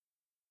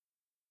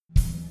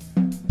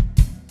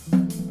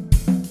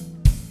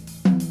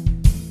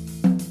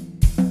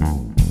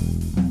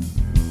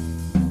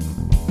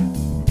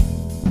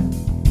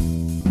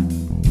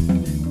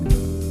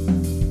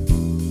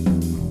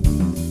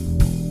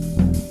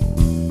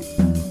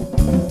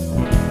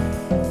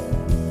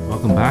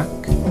back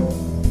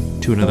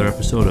to another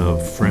episode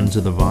of Friends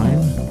of the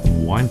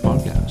Vine Wine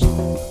Podcast.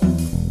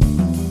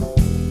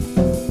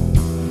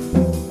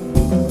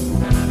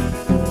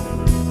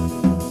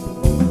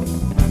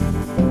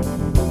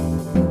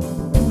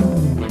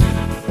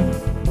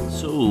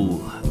 So,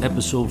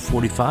 episode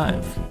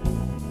 45.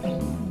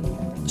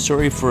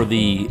 Sorry for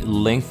the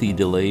lengthy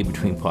delay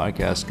between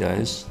podcasts,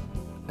 guys.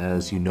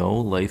 As you know,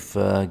 life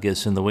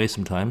gets in the way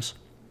sometimes.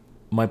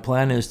 My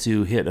plan is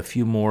to hit a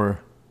few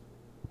more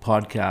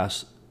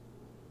podcasts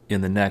in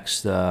the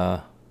next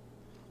little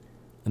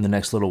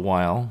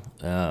while,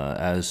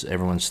 as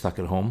everyone's stuck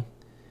at home.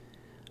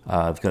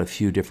 I've got a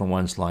few different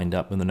ones lined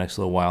up in the next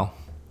little while.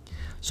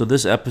 So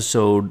this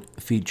episode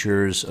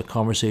features a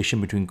conversation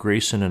between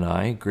Grayson and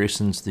I.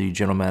 Grayson's the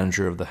general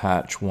manager of the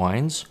Hatch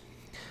Wines.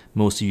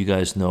 Most of you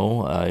guys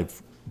know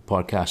I've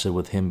podcasted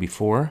with him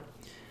before.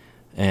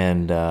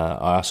 And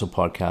I also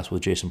podcast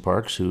with Jason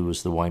Parks, who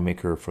is the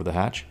winemaker for the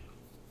Hatch.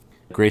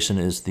 Grayson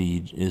is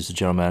the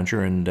general manager,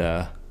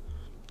 and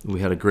we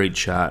had a great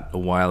chat a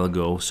while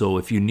ago. So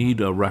if you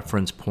need a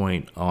reference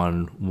point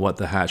on what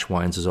the Hatch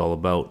Wines is all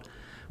about,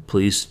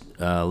 please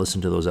listen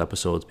to those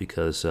episodes,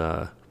 because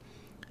they're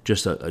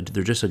just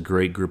a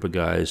great group of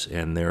guys,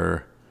 and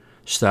their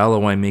style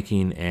of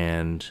winemaking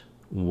and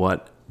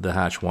what the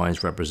Hatch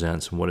Wines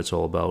represents and what it's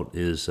all about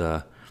is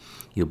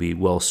you'll be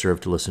well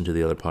served to listen to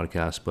the other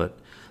podcasts. But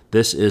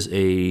this is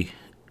a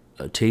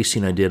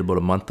tasting I did about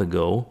a month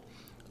ago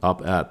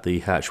up at the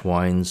Hatch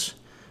Wines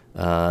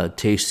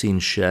tasting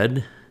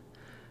shed.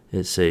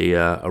 It's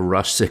a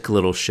rustic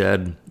little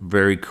shed,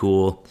 very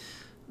cool,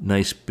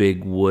 nice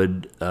big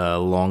wood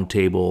long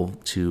table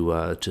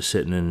to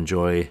sit and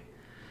enjoy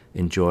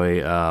 8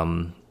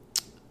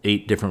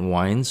 different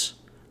wines.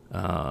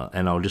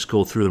 And I'll just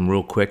go through them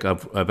real quick.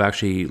 I've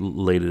actually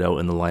laid it out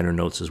in the liner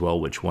notes as well,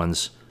 which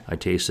ones I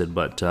tasted.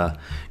 But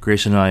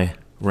Grayson and I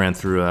ran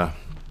through a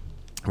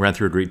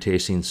great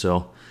tasting.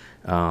 So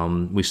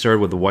we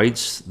started with the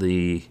whites,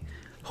 the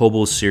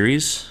Hobo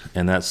Series,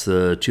 and that's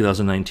the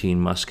 2019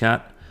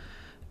 Muscat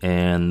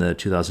and the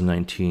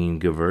 2019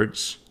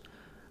 Gewurz.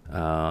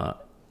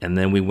 And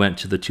then we went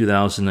to the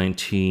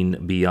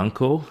 2019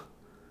 Bianco.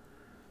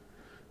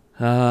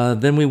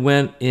 Then we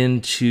went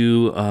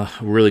into a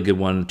really good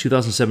one,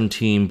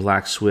 2017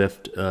 Black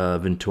Swift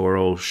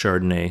Vintoro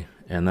Chardonnay,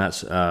 and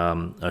that's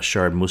a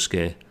Chard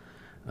Musqué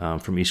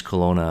from East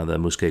Kelowna, the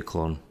Musqué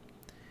clone.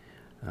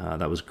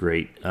 That was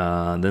great.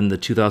 Then the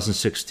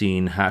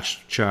 2016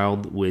 Hatch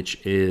Child, which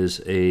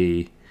is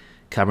a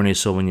Cabernet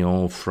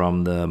Sauvignon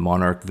from the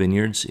Monarch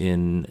Vineyards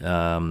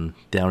down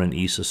in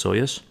East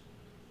Osoyoos.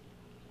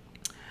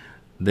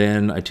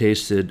 Then I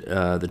tasted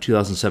the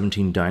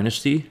 2017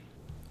 Dynasty,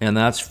 and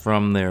that's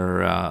from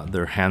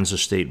their Hans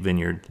Estate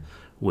Vineyard,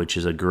 which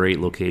is a great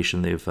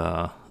location.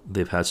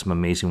 They've had some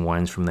amazing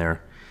wines from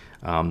there.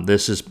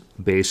 This is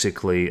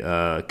basically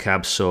a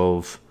Cab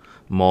Sauv,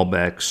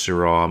 Malbec,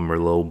 Syrah,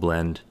 Merlot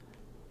blend.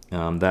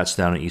 That's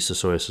down in East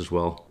Osoyoos as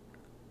well.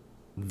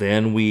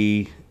 Then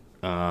we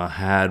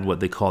had what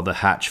they call the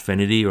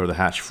Hatchfinity or the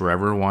Hatch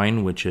Forever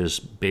wine, which is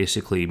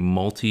basically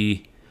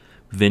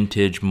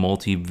multi-vintage,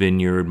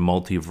 multi-vineyard,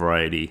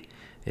 multi-variety.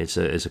 It's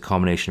a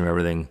combination of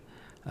everything.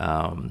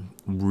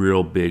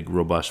 Real big,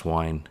 robust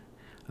wine.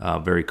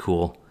 Very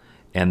cool.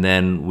 And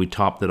then we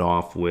topped it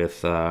off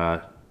with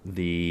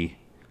the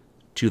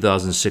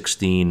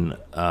 2016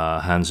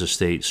 Hans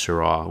Estate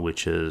Syrah,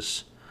 which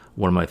is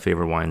one of my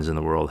favorite wines in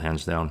the world,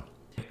 hands down.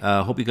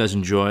 Hope you guys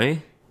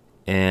enjoy.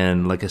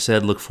 And like I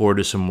said, look forward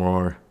to some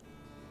more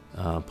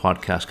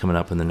podcasts coming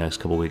up in the next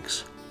couple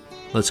weeks.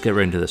 Let's get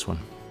right into this one.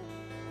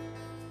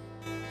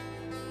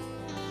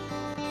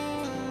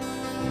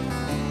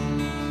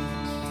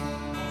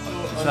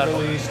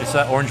 It's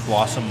that orange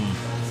blossom.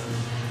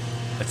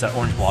 It's that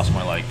orange blossom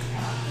I like.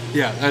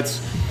 Yeah, that's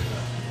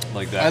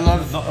like that. I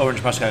love not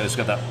orange muscat. It's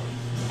got that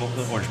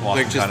orange blossom.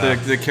 Like just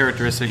the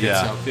characteristic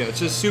itself. Yeah, it's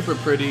just super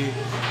pretty.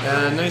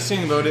 And the nice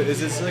thing about it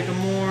is it's like a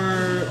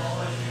more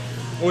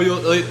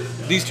oil.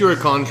 These two are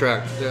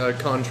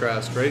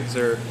contrast, right?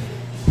 They're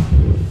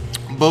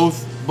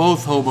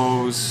both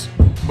hobos,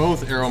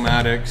 both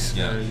aromatics.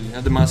 Yeah. You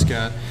had the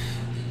muscat.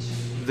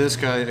 This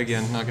guy,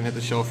 again, not going to hit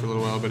the shelf for a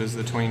little while, but is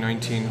the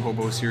 2019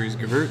 Hobo Series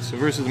Gewurz. So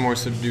versus the more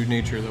subdued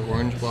nature of the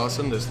orange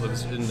blossom, this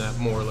lives in that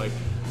more like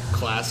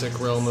classic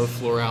realm of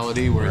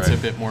florality where it's a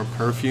bit more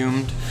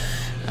perfumed.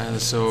 And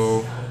you're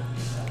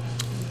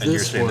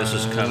saying this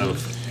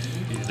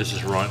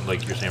is Ron,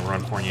 like you're saying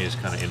Ron Fournier's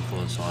kind of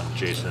influence on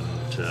Jason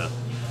to...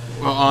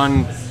 Well,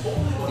 on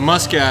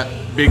Muscat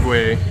Big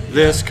Way,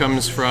 this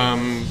comes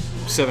from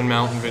Seven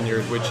Mountain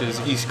Vineyard, which is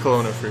East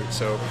Kelowna fruit.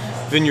 So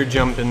vineyard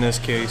jump in this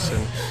case,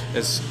 and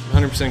it's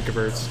 100%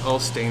 Gewurz, all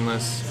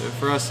stainless.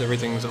 For us,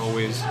 everything's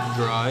always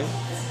dry.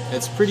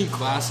 It's pretty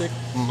classic,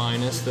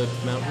 minus the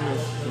mountain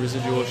of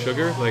residual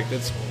sugar. Like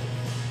it's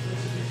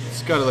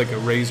got like a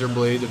razor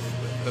blade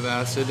of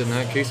acid in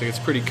that case. Like it's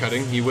pretty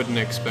cutting. You wouldn't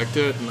expect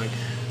it. And like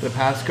the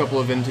past couple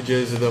of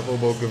vintages of the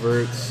Hobo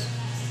Gewurz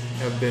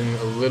have been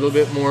a little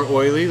bit more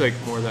oily, like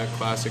more that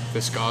classic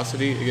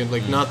viscosity. Again,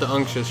 like not the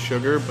unctuous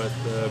sugar, but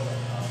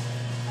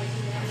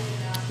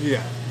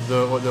Yeah,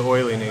 the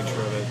oily nature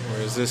of it,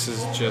 whereas this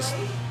is just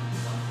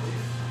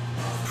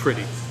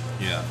pretty.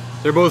 Yeah.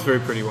 They're both very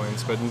pretty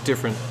wines, but in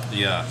different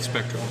Yeah.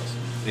 spectrums.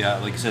 Yeah,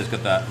 like you said, it's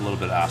got that little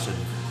bit of acid.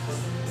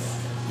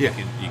 Yeah.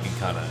 You can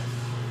kind of,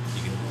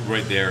 you can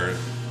right there,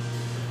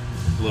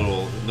 a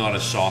little not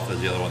as soft as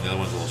the other one. The other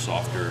one's a little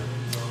softer.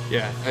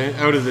 Yeah,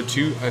 out of the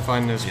two, I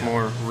find this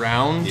more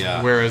round,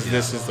 whereas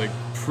this is like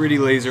pretty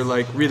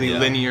laser-like, really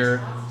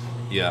linear.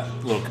 Yeah,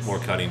 a little more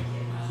cutting.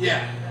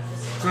 Yeah.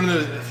 It's one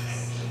of those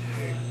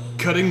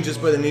cutting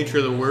just by the nature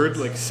of the word,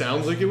 like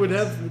sounds like it would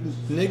have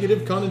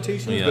negative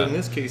connotations, but in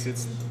this case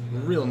it's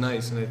real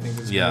nice, and I think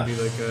it's going to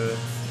be like a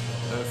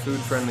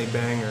food-friendly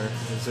banger.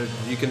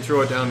 You can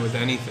throw it down with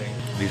anything.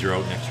 These are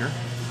out next year?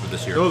 Or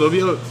this year? Oh, they'll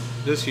be out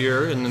this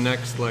year in the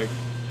next, like,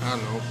 I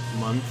don't know,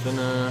 month and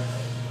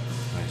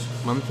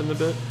a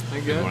bit, I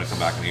guess. You want to come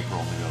back in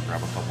April, maybe I'll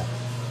grab a couple.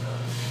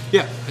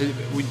 Yeah,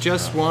 we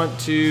just want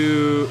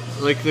to,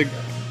 like, the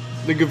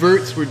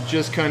Gewürz were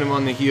just kind of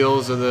on the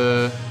heels of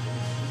the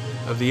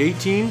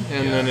 18,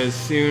 and then as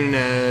soon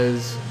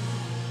as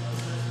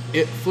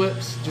it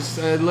flips, just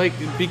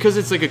because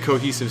it's like a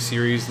cohesive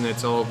series and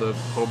it's all the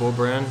Hobo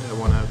brand, I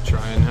want to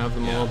try and have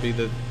them all be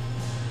the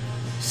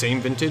same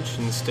vintage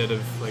instead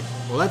of like,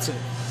 well, that's a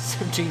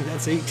 17,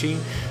 that's 18,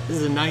 this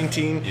is a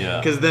 19.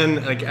 Because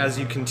then, like, as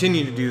you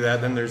continue to do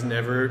that, then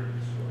you're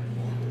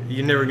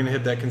never going to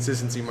hit that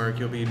consistency mark.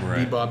 You'll be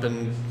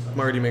bebopping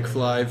Marty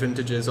McFly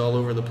vintages all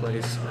over the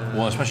place.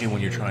 Well, especially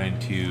when you're trying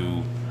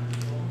to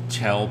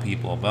tell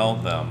people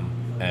about them,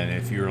 and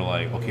if you're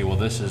like, okay, well,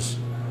 this is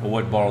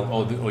what bottle?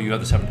 Oh, you have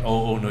the 7.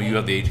 Oh, no, you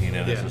have the 18,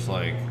 and it's just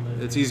like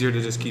it's easier to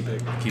just keep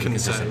it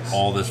consistent.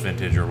 All this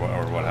vintage or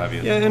what have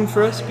you. Yeah, and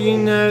for us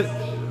being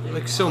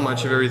like so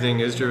much of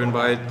everything is driven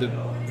by the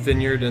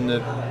vineyard and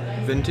the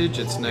vintage,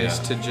 it's nice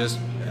to just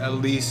at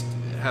least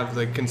have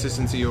the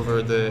consistency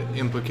over the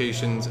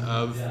implications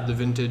of the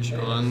vintage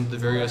on the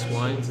various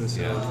wines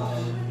instead of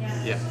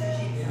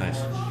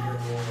nice.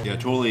 Yeah,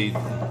 totally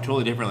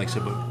different. Like I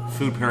said, but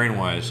food pairing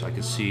wise, I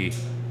could see.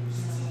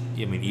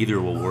 I mean,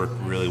 either will work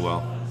really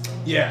well.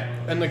 Yeah,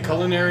 and the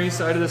culinary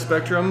side of the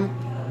spectrum,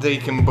 they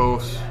can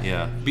both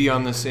be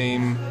on the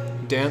same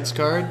dance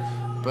card.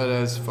 But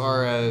as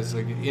far as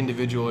like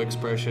individual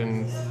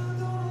expression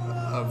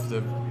of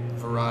the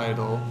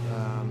varietal,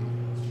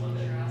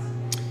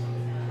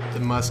 the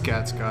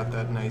Muscat's got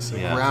that nice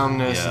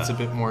roundness. It's a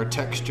bit more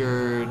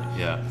textured.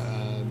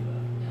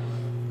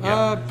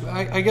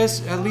 I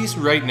guess at least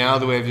right now,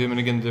 the way I've them, and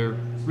again, they're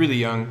really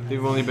young.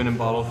 They've only been in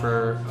bottle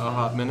for a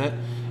hot minute.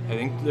 I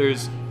think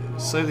there's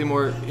slightly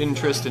more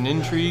interest and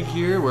intrigue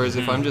here, whereas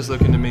if I'm just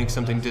looking to make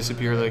something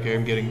disappear like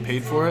I'm getting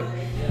paid for it,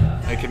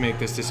 I can make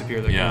this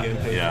disappear like I'm getting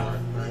paid for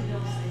it.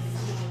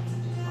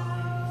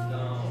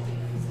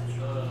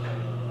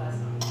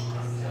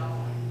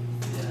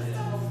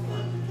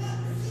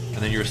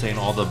 And then you were saying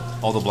all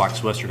the Black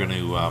Swiss you're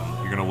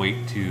gonna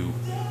wait to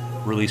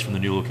release from the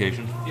new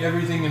location. Yeah,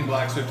 everything in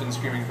Black Swift and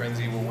Screaming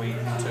Frenzy will wait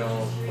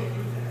until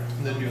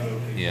the new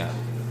location. Yeah.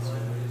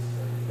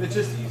 It's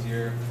just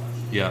easier.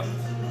 Yeah.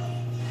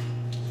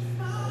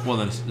 Well,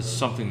 then it's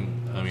something.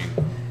 I mean,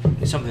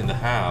 it's something to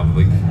have.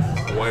 Like,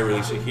 why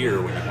release it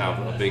here when you have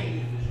a big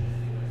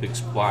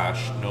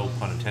splash? No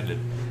pun intended.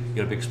 You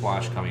got a big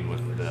splash coming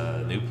with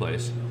the new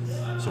place.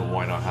 So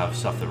why not have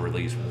stuff that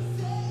release?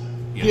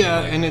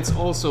 And it's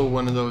also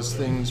one of those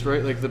things,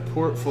 right? Like the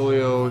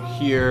portfolio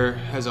here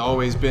has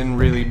always been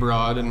really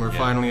broad, and we're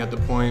finally at the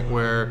point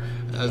where,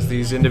 as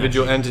these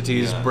individual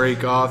entities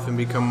break off and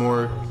become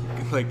more,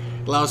 like,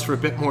 allows for a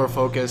bit more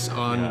focus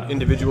on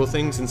individual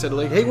things instead of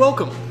like, hey,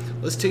 welcome,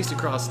 let's taste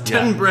across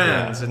 10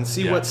 brands and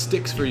see what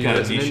sticks for you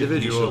as an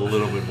individual. Niche a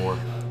little bit more.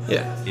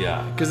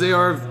 Yeah. Because they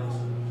are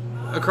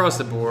across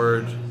the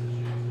board.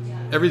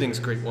 Everything's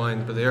great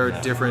wine, but they are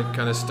different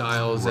kind of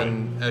styles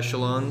and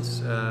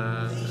echelons.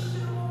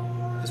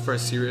 As far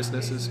as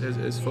seriousness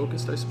is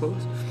focused, I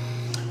suppose.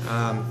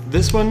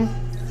 This one,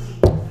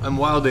 I'm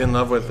wildly in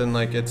love with, and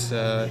like it's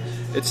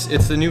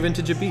the new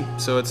vintage of B.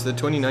 So it's the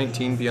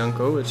 2019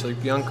 Bianco, which,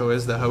 like, Bianco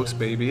is the house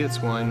baby.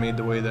 It's wine made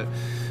the way that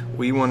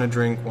we want to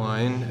drink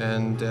wine,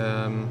 and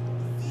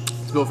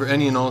it's built for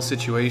any and all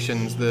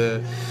situations.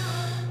 The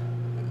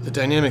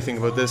dynamic thing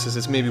about this is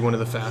it's maybe one of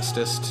the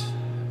fastest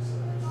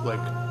like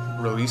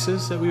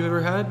releases that we've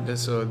ever had. And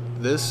so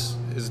this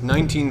is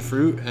 19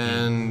 fruit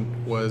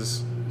and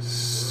was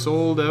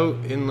sold out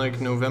in like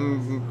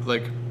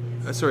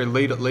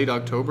late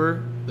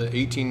October. The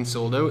 18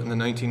 sold out and the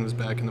 19 was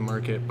back in the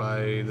market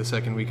by the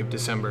second week of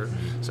December.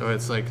 So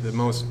it's like the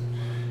most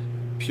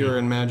pure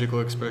and magical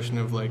expression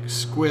of like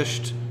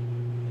squished,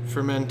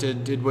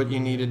 fermented, did what you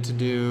needed to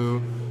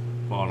do.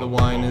 The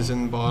wine is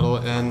in bottle,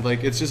 and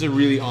like it's just a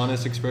really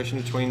honest expression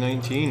of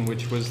 2019,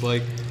 which was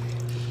like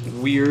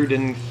weird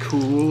and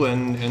cool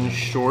and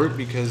short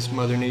because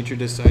Mother Nature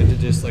decided to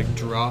just like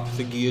drop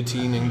the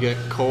guillotine and get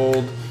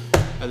cold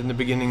in the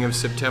beginning of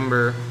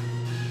September.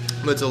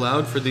 But it's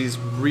allowed for these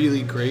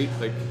really great,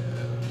 like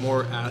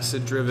more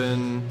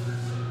acid-driven,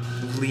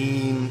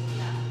 lean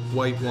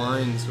white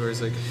wines,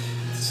 whereas like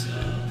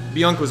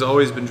Bianco's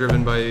always been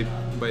driven by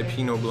by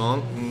Pinot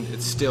Blanc, and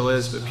it still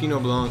is, but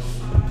Pinot Blanc,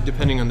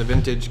 depending on the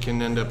vintage,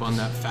 can end up on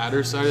that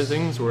fatter side of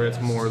things, where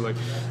it's more like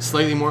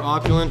slightly more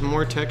opulent,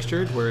 more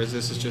textured, whereas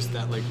this is just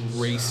that like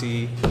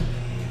racy.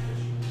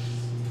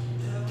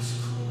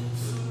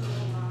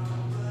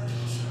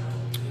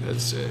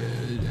 It's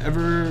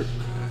ever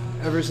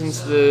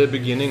since the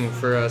beginning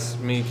for us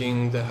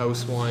making the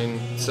house wine,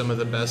 some of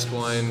the best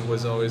wine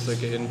was always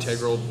like an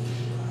integral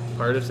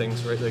part of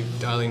things, right? Like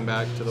dialing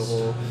back to the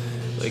whole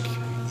like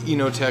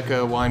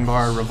Enoteca wine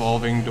bar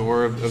revolving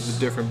door of the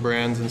different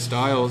brands and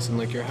styles, and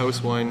like your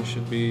house wine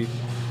should be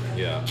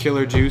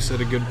killer juice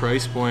at a good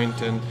price point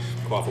and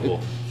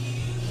quaffable.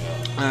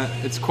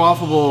 It's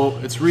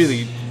quaffable. It's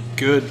really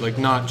good, like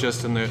not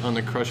just on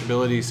the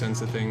crushability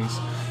sense of things,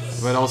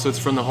 but also it's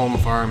from the home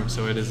farm,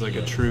 so it is like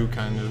a true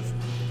kind of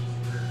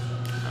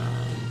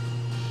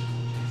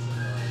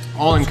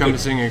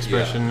all-encompassing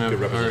expression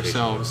of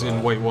ourselves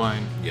in white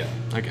wine. Yeah.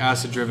 Like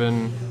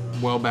acid-driven,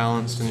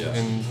 well-balanced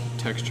in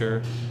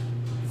texture.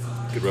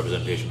 Good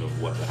representation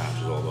of what the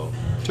hash is all about.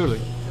 Totally.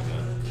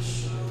 Yeah.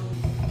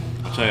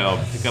 I'll tell you,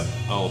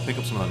 I'll pick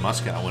up some of the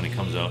Muscat when it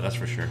comes out. That's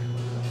for sure.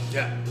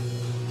 Yeah.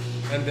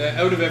 And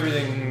out of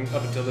everything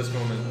up until this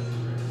moment,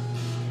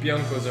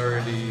 Bianco's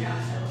already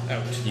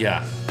out.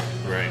 Yeah.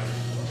 Right.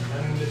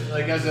 And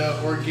like as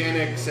an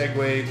organic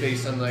segue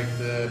based on like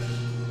the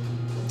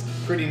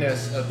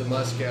prettiness of the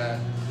Muscat,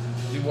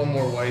 do one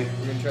more white.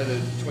 We're gonna try the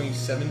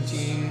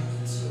 2017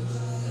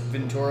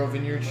 Vintoro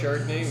Vineyard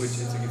Chardonnay, which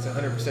is like it's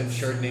 100%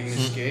 Chardonnay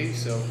Muscat,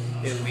 so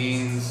it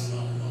leans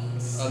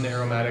on the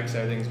aromatic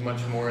side of things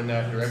much more in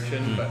that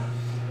direction. But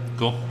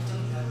cool.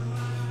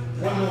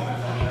 One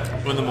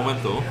moment. Un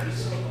momento.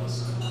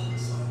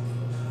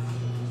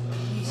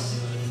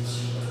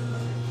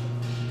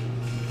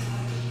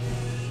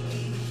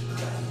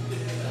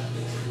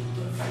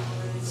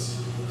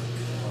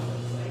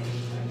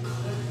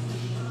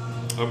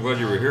 I'm glad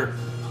you were here.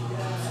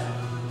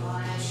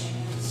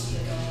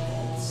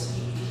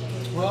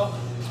 Well,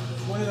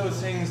 it's one of those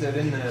things that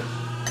in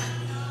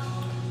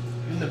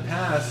the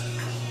past,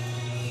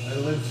 I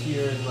lived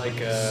here in like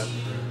a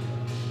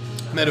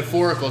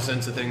metaphorical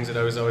sense of things that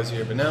I was always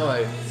here, but now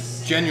I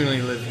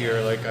genuinely live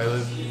here. Like I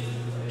live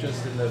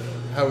just in the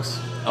house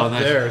up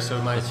nice. there,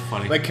 so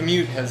my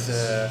commute has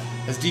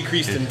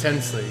decreased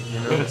intensely. You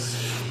know.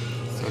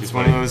 So it's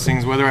one of those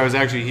things. Whether I was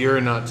actually here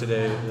or not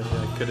today,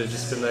 I could have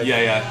just been like,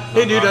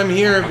 Hey, dude, I'm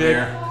here.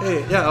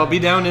 Hey, yeah, I'll be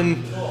down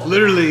in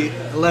literally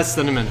less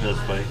than a minute. That's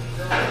funny.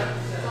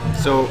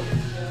 So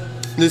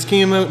this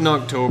came out in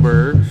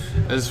October.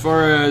 As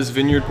far as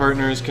Vineyard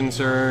Partner is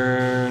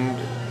concerned,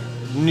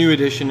 new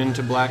addition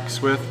into Black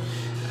Swift.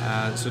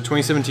 So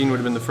 2017 would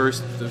have been the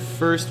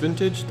first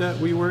vintage that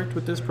we worked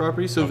with this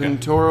property. So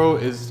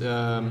Vintoro is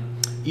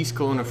East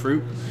Kelowna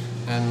fruit,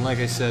 and like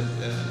I said,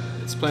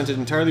 it's planted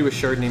entirely with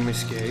Chardonnay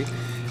Muscat.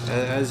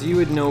 As you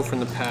would know from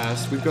the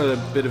past, we've got a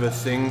bit of a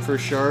thing for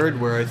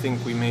Chard, where I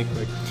think we make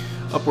like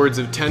upwards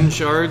of 10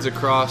 Chards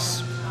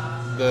across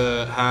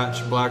the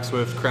Hatch, Black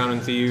Swift, Crown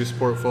and Theus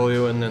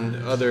portfolio, and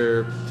then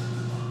other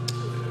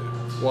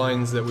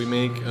wines that we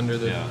make under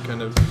the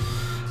kind of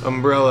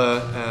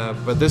umbrella.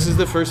 But this is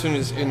the first one.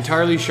 It's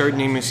entirely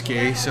Chardonnay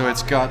Muscat, so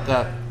it's got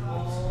that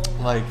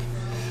like,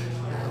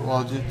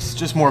 well, it's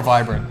just more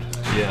vibrant,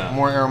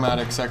 more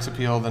aromatic sex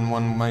appeal than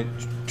one might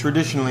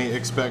traditionally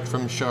expect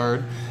from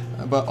Chard.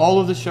 But all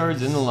of the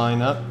Chards in the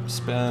lineup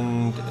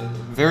spend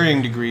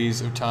varying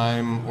degrees of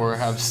time or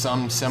have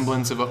some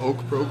semblance of an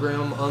oak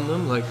program on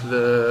them. Like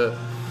the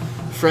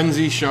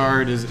Frenzy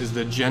Chard is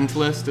the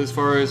gentlest as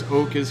far as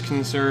oak is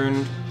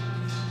concerned.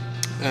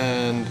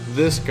 And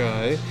this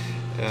guy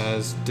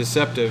is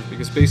deceptive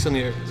because based on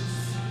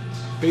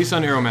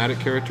aromatic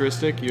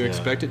characteristic, you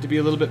expect it to be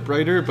a little bit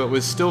brighter, but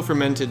was still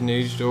fermented and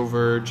aged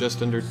over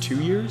just under 2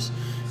 years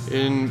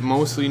in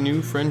mostly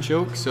new French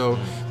oak. So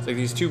it's like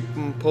these two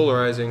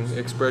polarizing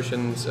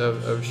expressions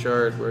of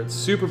Chard, where it's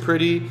super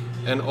pretty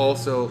and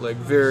also like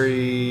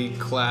very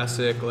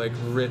classic, like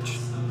rich,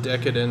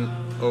 decadent,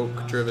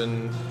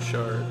 oak-driven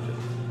Chard.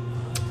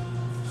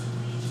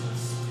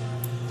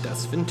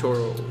 Das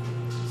Vintoro.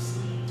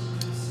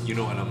 You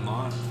know, and I'm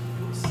not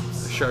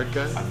a Chard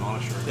guy. I'm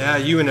not a Chard guy. Yeah,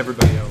 you and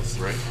everybody else.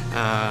 Right.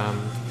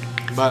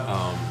 But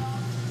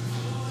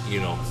you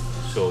know,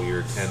 so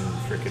your 10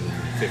 freaking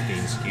 15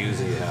 SKUs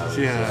that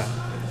you have.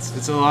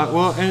 It's a lot.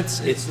 Well, and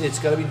it's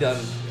got to be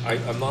done.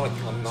 I'm not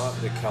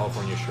the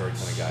California Chard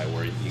kind of guy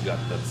where you got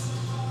the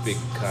big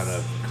kind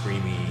of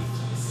creamy,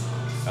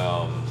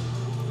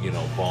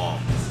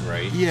 bomb,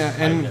 right? Yeah,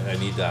 and I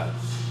need that.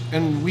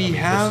 And we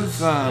have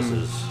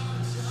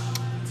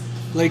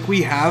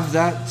we have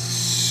that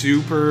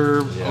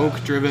super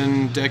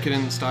oak-driven,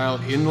 decadent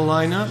style in the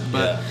lineup,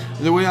 but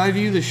the way I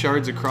view the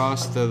Chards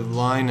across the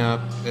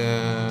lineup,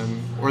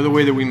 or the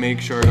way that we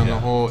make Chard on the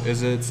whole,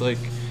 is it's like,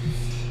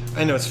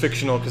 I know it's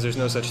fictional because there's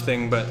no such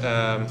thing, but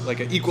like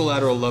an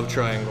equilateral love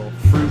triangle.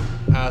 Fruit,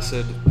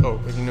 acid,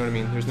 oak, you know what I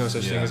mean? There's no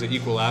such thing as an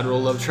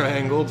equilateral love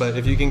triangle, but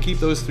if you can keep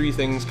those three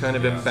things kind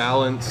of in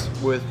balance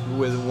with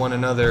one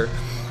another,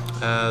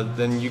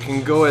 then you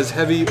can go as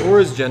heavy or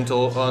as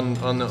gentle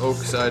on the oak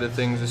side of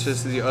things. It's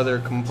just the other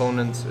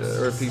components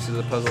or pieces of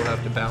the puzzle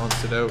have to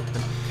balance it out.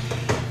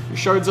 Your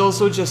Chard's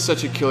also just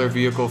such a killer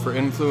vehicle for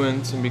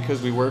influence, and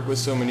because we work with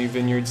so many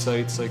vineyard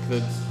sites, like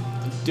the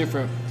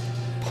different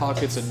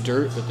pockets of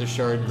dirt that the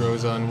Chard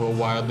grows on will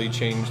wildly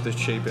change the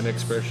shape and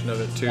expression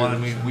of it too. Well, I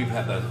mean, we've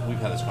had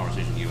this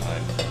conversation, you and I,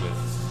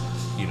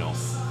 with, you know,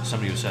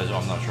 somebody who says, "Oh,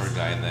 I'm not a Chard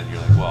guy," and then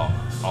you're like, "Well,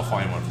 I'll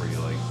find one for you."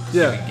 Like,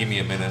 Yeah. give me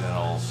a minute, and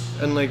I'll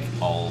you know,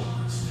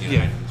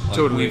 Yeah, like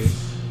totally.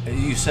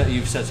 You've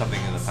said something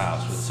in the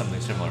past with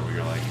something similar where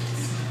you're like,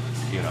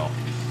 you know,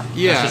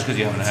 Yeah. that's just because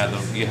you haven't had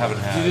them. You haven't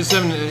had. You just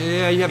haven't,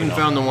 you haven't know,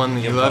 found the one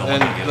that you haven't love. found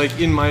And the one that you get.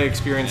 like in my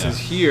experiences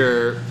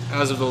here,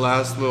 as of the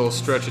last little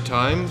stretch of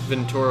time,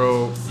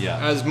 Vintoro, Yeah.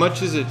 as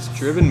much as it's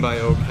driven by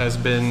oak, has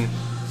been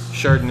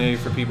Chardonnay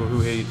for people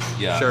who hate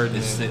Yeah, Chardonnay.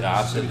 it's the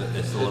acid.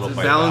 It's the little It's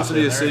bite the balance of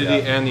the acid in there,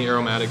 acidity and the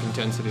aromatic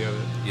intensity of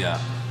it. Yeah.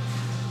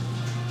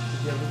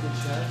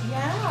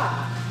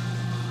 Yeah.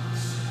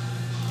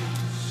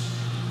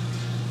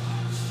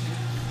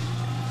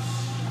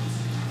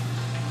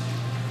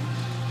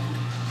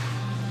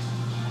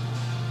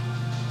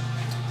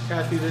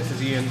 Kathy, this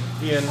is Ian.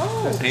 Ian.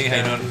 Oh. this is Hey, how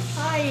you Kathy. doing?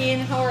 Hi, Ian.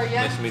 How are you?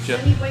 Nice to meet you.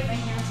 Let me wipe my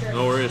hands here.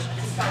 No worries. I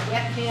just got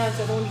wet hands.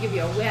 I don't want to give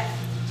you a wet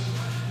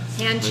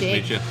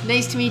handshake. meet you.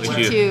 Nice to meet Meet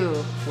you you.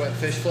 too. Wet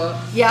fish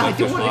flop? Yeah, I Wet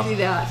don't fish want flop. to do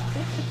that.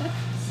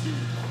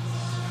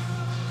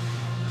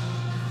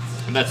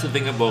 And that's the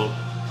thing about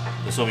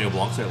the Sauvignon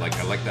Blanc side. Like,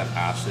 I like that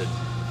acid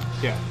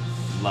Yeah.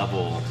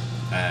 level,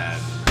 and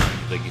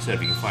like you said,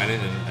 if you can find it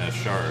in a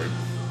Chard,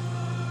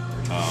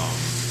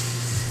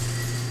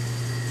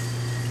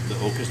 the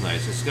oak is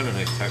nice. It's got a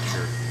nice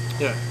texture.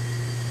 Yeah.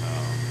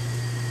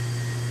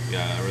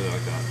 Yeah, I really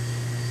like that.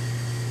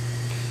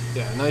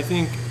 Yeah, and I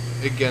think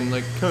again,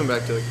 like coming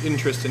back to like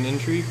interest and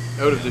intrigue,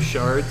 out of the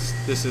Chards,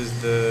 this is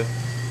the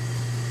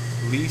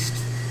least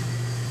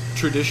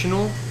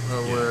traditional,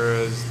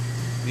 whereas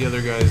the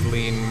other guys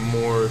lean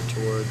more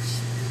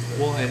towards.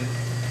 Well, and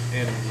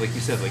like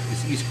you said, like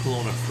this East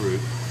Kelowna fruit.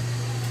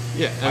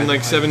 Yeah, and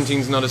like I-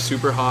 17's not a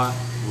super hot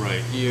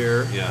Right.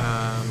 year.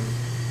 Yeah.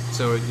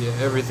 So yeah,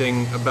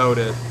 everything about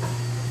it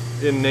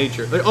in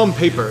nature, like on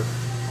paper,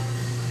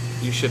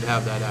 you should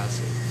have that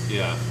acid.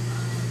 Yeah.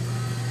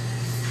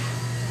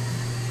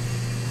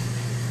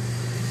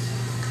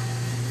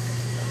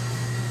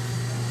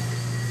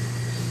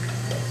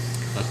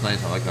 That's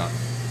nice. I like that.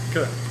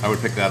 Good. I would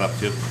pick that up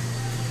too.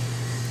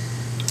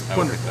 I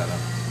would pick Wonderful. that up.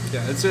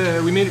 Yeah, it's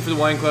we made it for the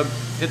wine club.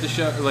 Hit the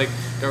shelf, like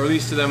got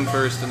released to them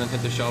first, and then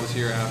hit the shelves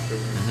here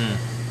afterwards.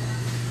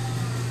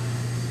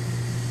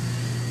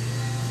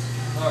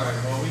 All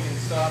right. Well, we can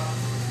stop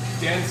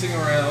dancing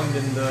around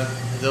in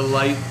the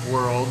light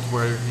world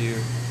where you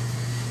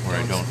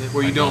like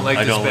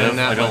to spend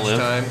that much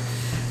time,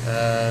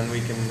 and we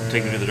can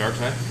Take me to the dark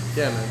side.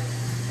 Yeah, man.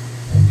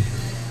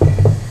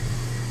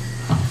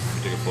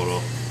 Take a photo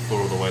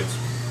of the whites.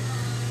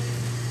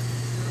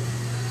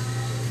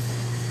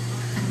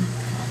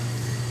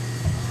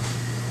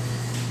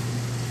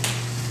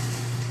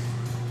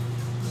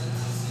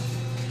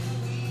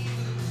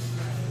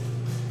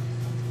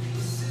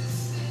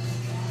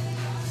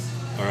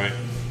 All right.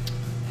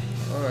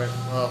 All right.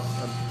 Well,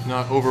 I'm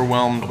not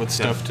overwhelmed with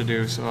stuff to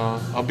do, so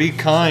I'll be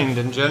kind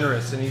and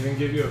generous, and even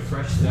give you a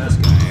fresh desk.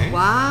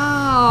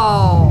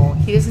 Wow.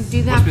 He doesn't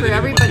do that Must be for the-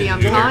 everybody, must I'm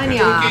be the new telling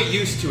haircut. ya. Get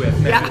used to it.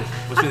 Yeah,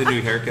 Must be the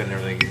new haircut and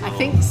everything. I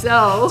think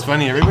so. It's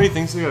funny. Everybody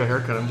thinks they got a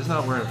haircut. I'm just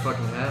not wearing a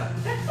fucking hat.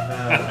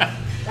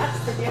 That's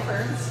the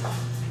difference.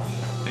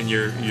 And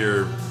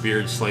your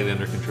beard's slightly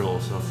under control,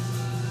 so.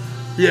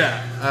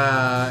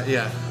 Yeah.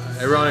 Yeah.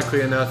 Ironically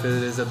enough, it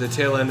is at the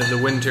tail end of the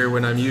winter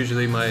when I'm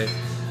usually my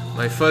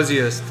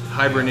fuzziest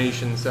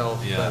hibernation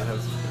self. Yeah. But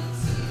have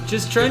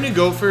just trying to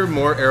go for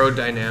more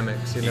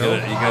aerodynamics. You You know.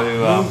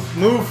 gotta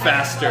Move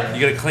faster. you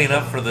gotta clean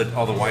up for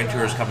all the wine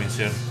tours coming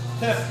soon.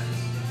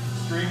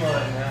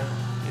 Streamline, man.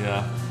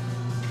 Yeah.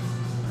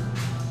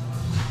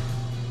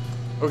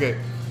 Okay.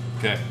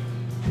 Okay.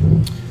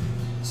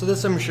 So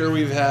this I'm sure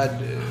we've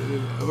had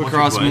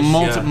across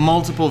twice, yeah.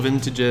 multiple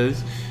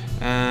vintages,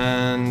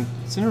 and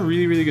it's in a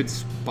really, really good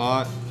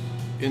spot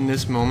in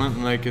this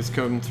moment. Like it's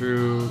come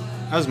through,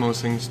 as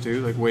most things do,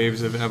 like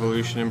waves of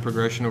evolution and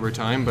progression over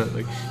time, but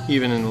like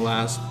even in the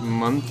last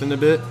month and a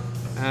bit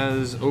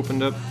has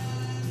opened up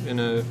in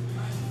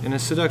a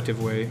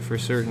seductive way for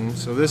certain.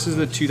 So this is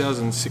the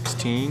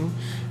 2016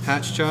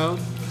 Hatchchild.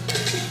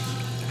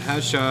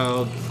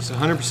 Hatchchild is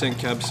 100%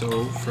 Cab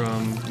Sauv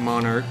from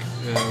Monarch,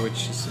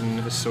 which is in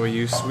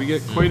Soyuz. We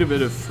get quite a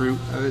bit of fruit.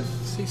 I would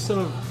say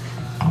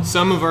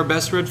some of our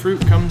best red fruit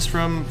comes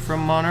from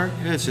Monarch.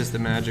 It's just the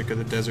magic of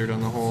the desert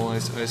on the whole, I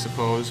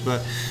suppose.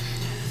 But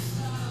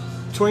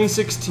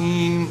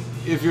 2016,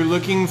 if you're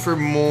looking for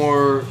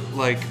more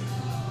like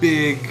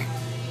big,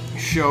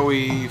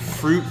 showy,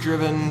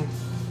 fruit-driven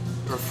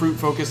or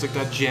fruit-focused, like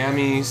that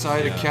jammy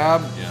side of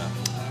Cab, Yeah.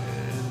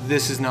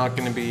 this is not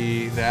going to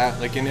be that.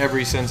 Like in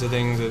every sense of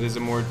things, it is a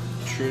more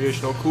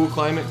traditional cool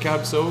climate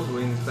Cab Sauv.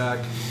 Leans back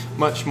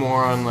much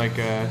more on like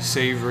a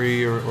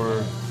savory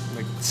or like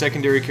like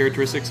secondary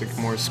characteristics, like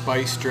more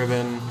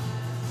spice-driven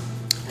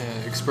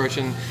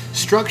expression.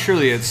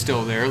 Structurally, it's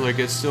still there. Like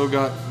it's still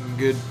got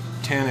good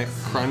tannic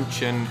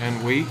crunch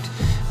and weight.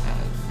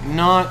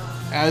 Not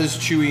as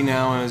chewy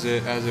now as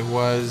it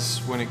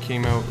was when it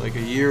came out like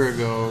a year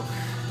ago.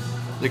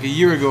 Like a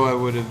year ago, I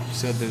would have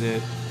said that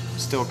it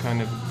still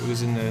kind of it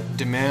was in the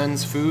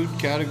demands food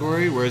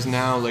category, whereas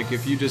now, like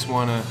if you just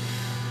want a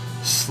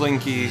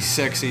slinky,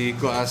 sexy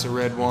glass of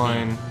red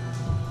wine,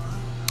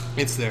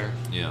 it's there.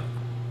 Yeah.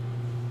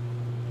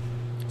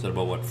 Is that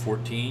about what,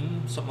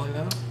 14, something like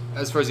that?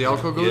 As far as the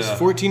alcohol goes, Yeah.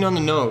 14 on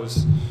the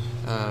nose.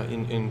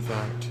 In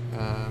fact.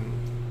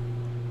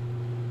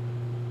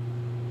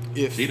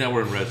 If See, now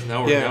we're in red.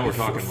 Now we're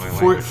talking my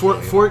language.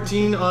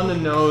 14 on the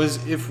nose.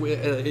 If we,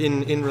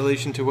 in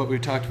relation to what we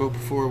talked about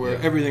before, where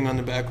everything on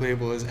the back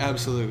label is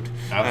absolute.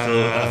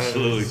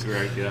 Absolutely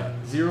correct. Yeah.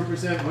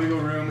 0% wiggle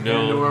room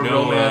No and/or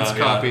romance yeah.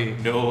 copy.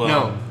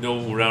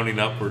 No rounding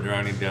up or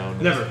rounding down.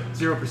 Never.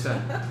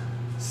 0%.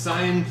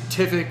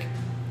 Scientific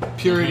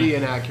purity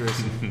and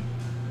accuracy.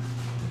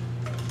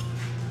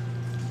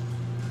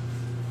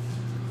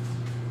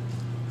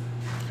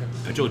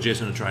 I told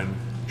Jason to try and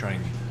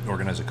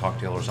organize a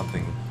cocktail or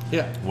something.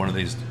 Yeah. One of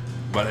these,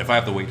 but if I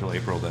have to wait till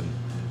April, then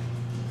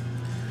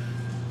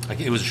like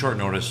it was a short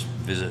notice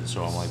visit,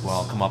 so I'm like,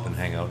 well, I'll come up and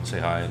hang out and say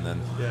hi, and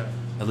then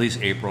at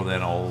least April,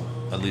 then I'll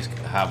at least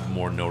have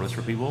more notice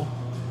for people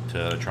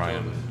to try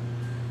and.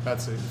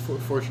 That's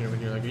fortunate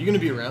when you're like, are you going to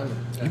be around?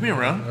 You been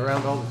around?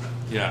 Around all the time.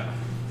 Yeah.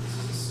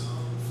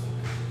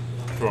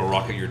 Throw a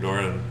rock at your door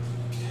and.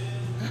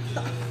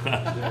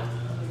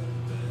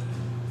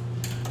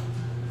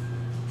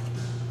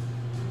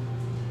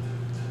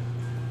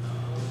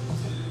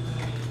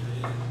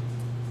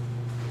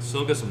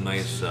 Still got some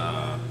nice.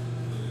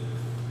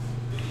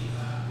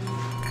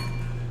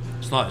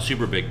 It's not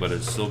super big, but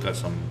it's still got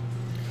some.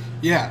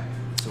 Yeah,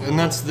 and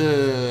that's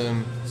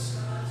the. It's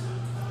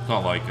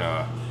not like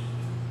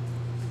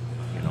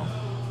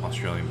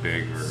Australian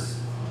big or.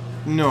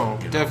 No,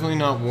 definitely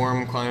not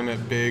warm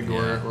climate big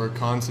or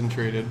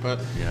concentrated,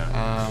 but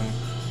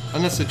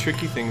and that's the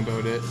tricky thing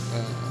about it.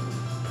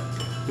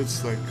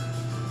 It's like.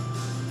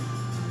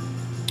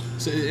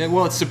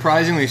 It's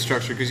surprisingly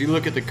structured because you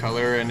look at the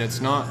color and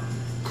it's not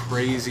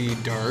crazy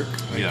dark.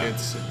 Like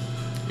it's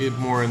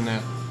more in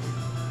that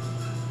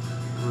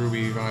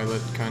ruby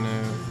violet kind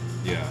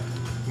of. Yeah.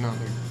 Not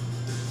like.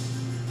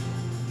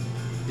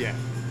 Yeah.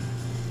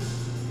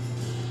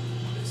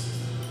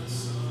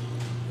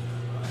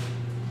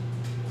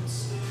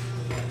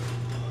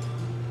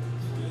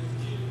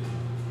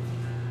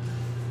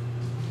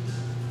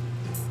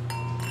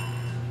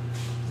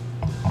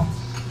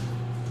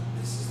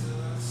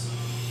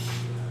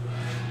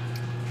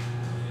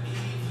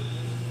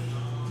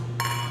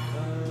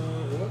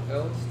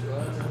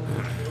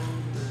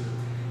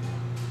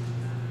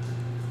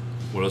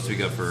 What else do we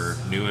got for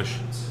newish?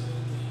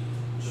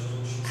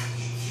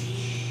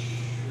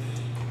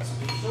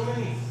 So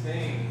many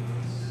things.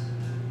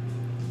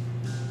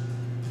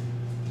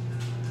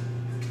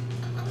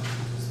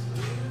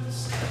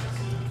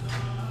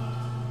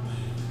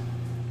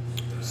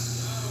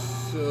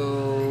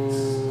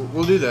 So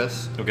we'll do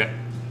this. Okay.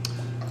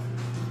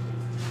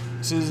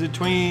 This is the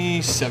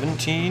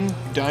 2017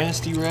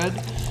 Dynasty Red.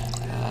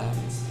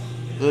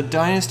 The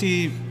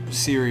Dynasty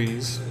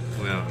series,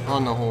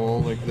 on the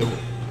whole, like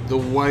the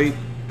white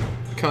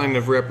kind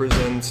of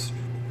represents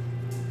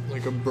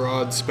like a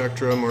broad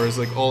spectrum, or is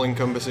like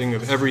all-encompassing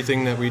of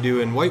everything that we do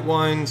in white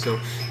wine. So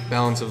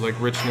balance of like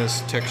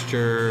richness,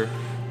 texture,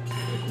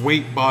 like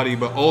weight, body,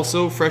 but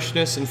also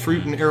freshness and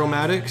fruit and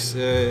aromatics.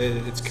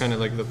 It's kind of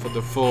like the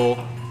full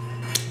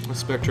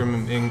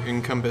spectrum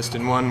encompassed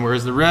in one.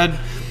 Whereas the red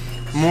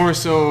more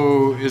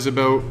so is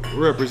about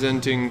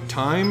representing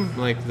time,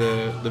 like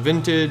the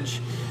vintage,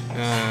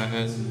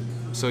 and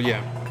so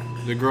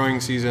the growing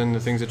season, the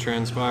things that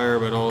transpire,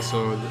 but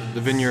also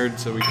the vineyard.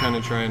 So we kind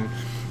of try and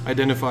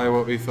identify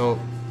what we felt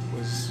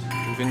was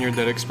a vineyard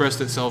that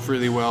expressed itself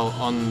really well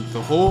on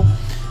the whole.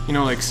 You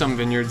know, like some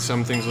vineyards,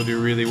 some things will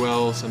do really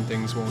well, some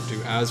things won't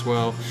do as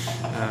well.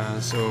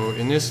 So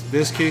in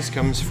this case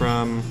comes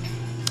from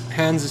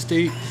Hans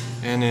Estate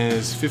and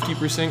is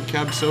 50%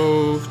 Cab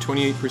Sauv,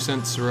 28%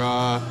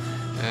 Syrah,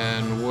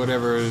 and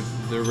whatever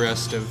the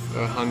rest of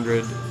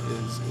 100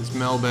 is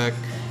Malbec.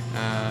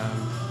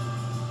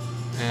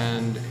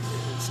 And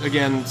it's,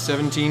 again,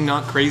 17,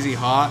 not crazy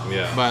hot,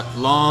 but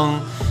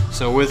long.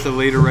 So with the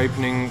later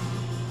ripening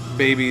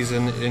babies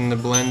in the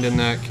blend in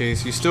that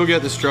case, you still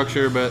get the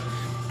structure, but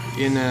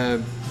in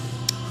a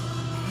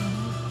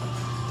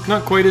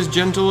not quite as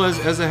gentle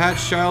as a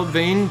Hatch Child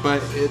vein,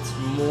 but it's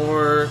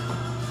more,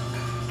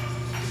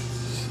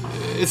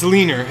 it's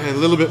leaner, a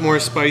little bit more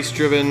spice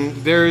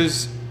driven.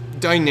 There's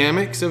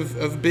dynamics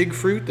of big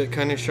fruit that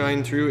kind of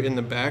shine through in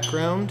the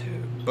background,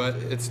 but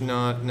it's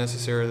not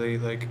necessarily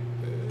like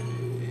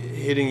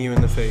hitting you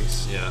in the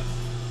face. Yeah.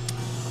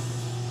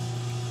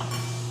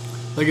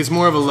 Like it's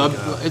more of a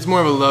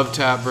love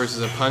tap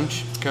versus a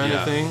punch kind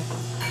of thing.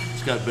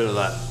 It's got a bit of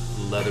that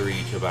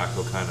leathery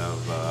tobacco kind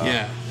of.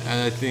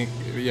 And I think,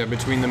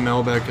 between the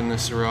Malbec and the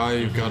Syrah,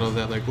 you've got all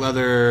that like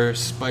leather,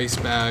 spice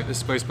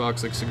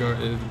box, like cigar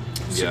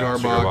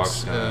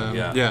box.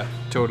 Yeah,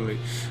 totally,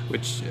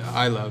 which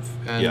I love.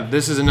 And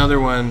this is another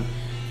one.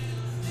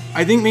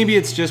 I think maybe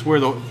it's just where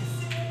the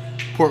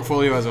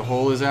portfolio as a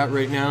whole is at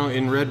right now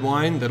in red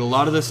wine, that a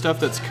lot of the stuff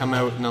that's come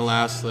out in the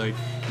last like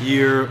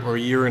year or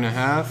year and a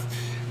half,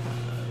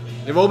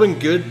 they've all been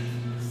good.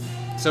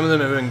 Some of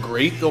them have been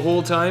great the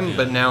whole time,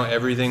 but now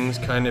everything's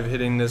kind of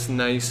hitting this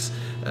nice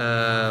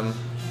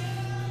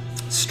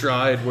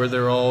stride where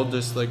they're all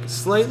just like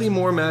slightly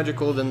more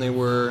magical than they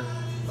were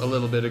a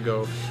little bit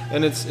ago.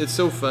 And it's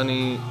so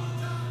funny.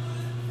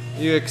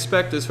 You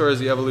expect, as far as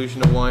the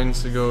evolution of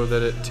wines to go,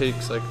 that it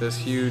takes like this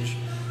huge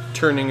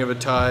turning of a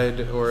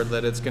tide, or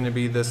that it's going to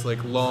be this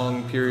like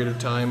long period of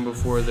time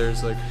before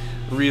there's like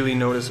really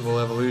noticeable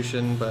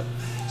evolution. But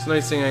it's a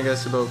nice thing, I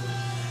guess, about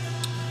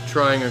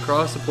trying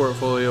across the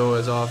portfolio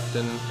as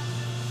often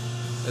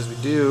as we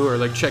do, or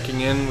like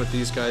checking in with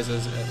these guys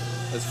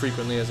as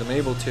frequently as I'm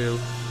able to,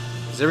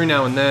 is every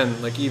now and then,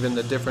 like even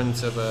the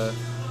difference of a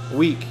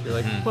week, you're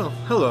like, well,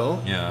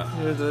 hello. Yeah.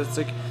 It's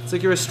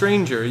like you're a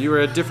stranger. You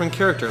were a different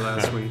character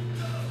last week.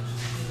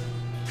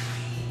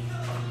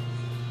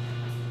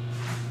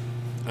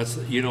 That's,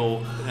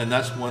 and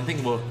that's one thing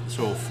about,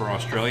 so for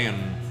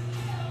Australian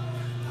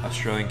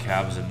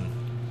cabs, and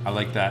I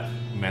like that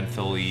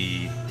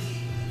mentholy,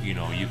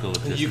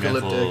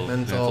 eucalyptic,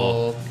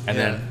 menthol, and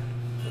then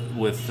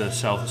with the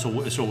south. So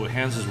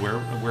Hans is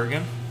where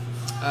again?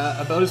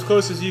 About as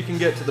close as you can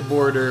get to the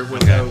border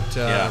without.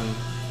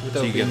 Without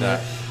so you being get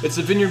that. There. It's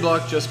a vineyard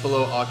block just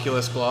below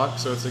Oculus block,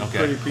 so it's a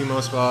pretty primo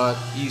spot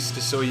east to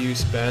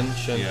Soyuz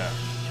bench, and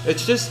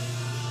it's just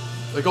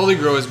like all they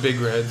grow is big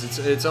reds.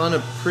 It's on a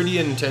pretty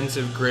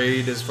intensive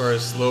grade as far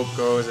as slope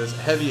goes. It's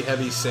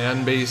heavy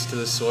sand base to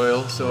the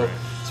soil. So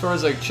as far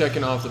as like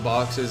checking off the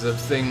boxes of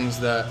things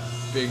that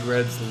big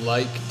reds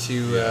like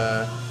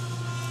to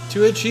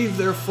achieve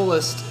their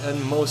fullest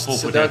and most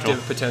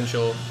seductive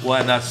potential. Well,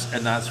 and that's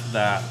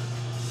that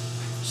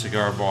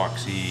cigar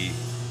boxy.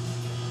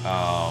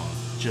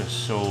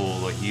 Just so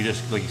like you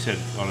said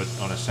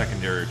on a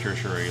secondary or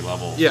tertiary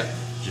level. Yeah.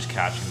 Just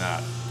catching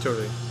that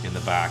totally in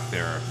the back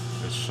there.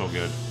 It's so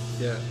good.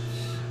 Yeah.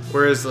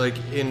 Whereas like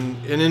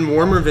in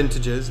warmer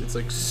vintages, it's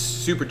like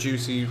super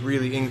juicy,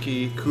 really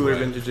inky. Cooler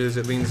vintages,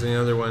 it leans on the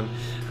other one.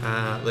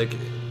 Like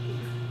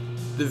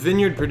the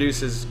vineyard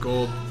produces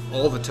gold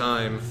all the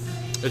time.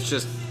 It's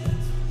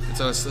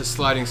on a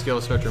sliding scale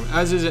spectrum,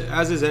 as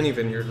is any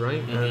vineyard,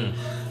 right?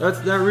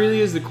 Mm-hmm. That really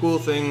is the cool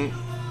thing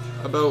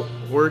about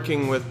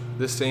working with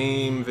the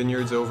same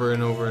vineyards over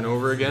and over and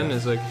over again.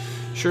 Is like,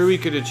 sure, we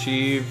could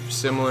achieve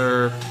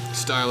similar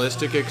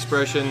stylistic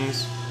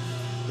expressions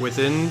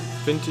within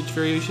vintage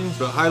variations,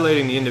 but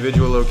highlighting the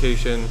individual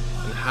location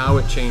and how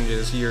it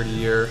changes year to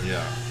year.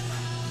 Yeah.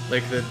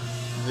 Like the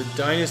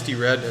Dynasty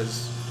Red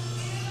has,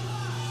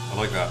 I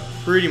like that,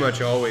 pretty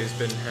much always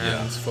been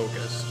Hans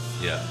focused.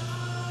 Yeah.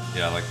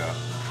 Yeah, I like that.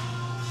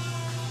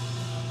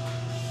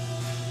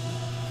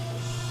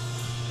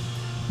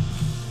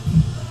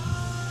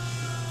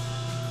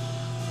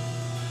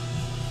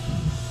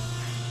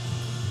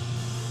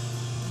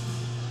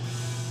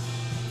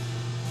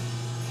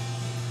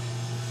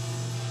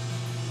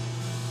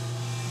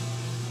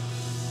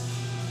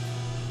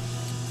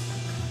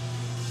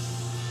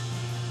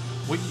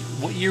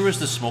 What year was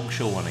the Smoke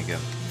Show one again?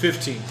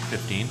 15.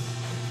 15?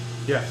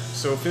 Yeah,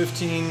 so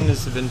 15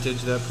 is the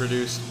vintage that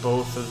produced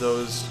both of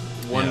those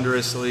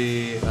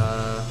wondrously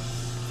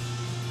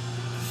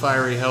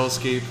fiery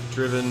hellscape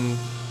driven.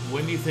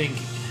 When do you think,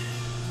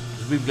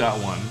 because we've got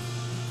one,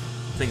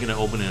 thinking of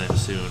opening it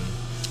soon.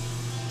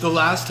 The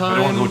last time... I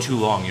don't want to go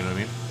too long, you know what I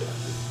mean?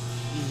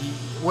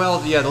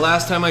 Well, yeah, the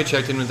last time I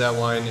checked in with that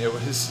wine, it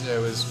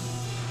was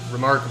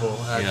remarkable,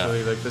 actually.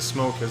 Yeah. Like the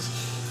smoke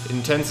has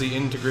intensely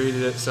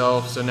integrated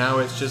itself, so now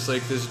it's just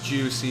like this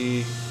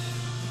juicy,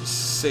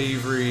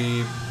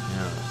 savory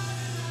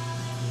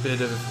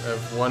bit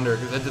of wonder.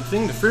 Because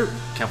the fruit,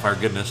 campfire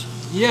goodness.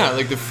 Yeah,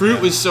 like the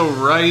fruit was so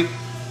ripe,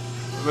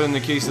 but in the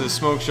case of the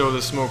Smoke Show,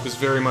 the smoke was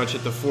very much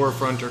at the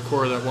forefront or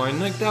core of that wine.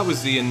 Like that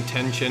was the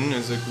intention,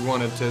 is like we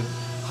wanted to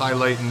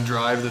highlight and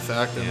drive the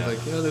fact that like,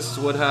 this is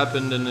what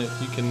happened, and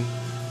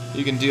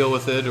you can deal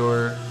with it,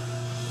 or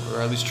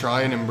at least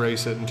try and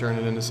embrace it and turn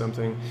it into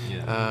something.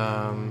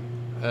 Yeah.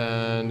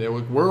 And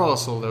we're all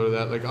sold out of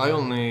that. Like I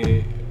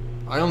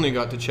only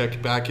got to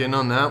check back in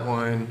on that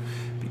wine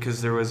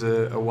because there was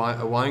a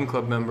wine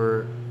club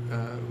member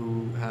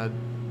who had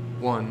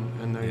one,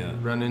 and I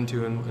run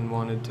into and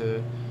wanted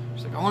to.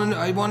 She's like,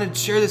 I wanted to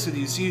share this with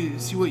you,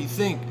 see what you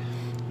think.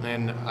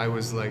 And I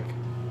was like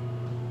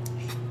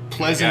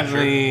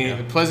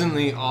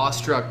pleasantly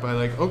awestruck by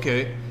like,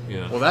 okay,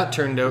 well that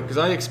turned out, because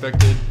I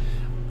expected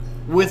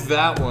with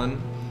that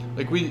one,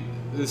 like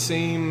the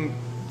same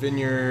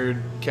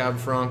vineyard Cab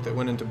Franc that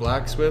went into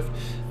Black Swift,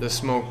 the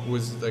smoke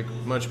was like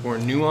much more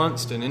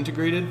nuanced and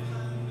integrated,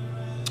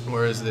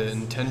 whereas the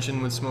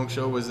intention with Smoke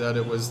Show was that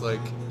it was like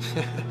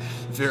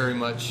very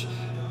much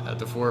at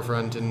the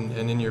forefront and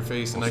in your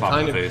face, and Slap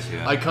in the face,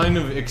 yeah. I kind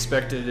of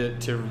expected it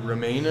to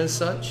remain as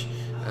such,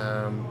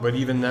 but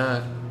even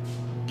that,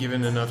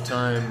 given enough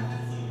time,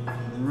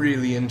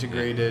 really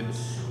integrated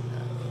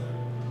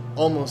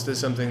almost as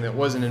something that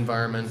wasn't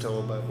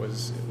environmental but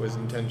was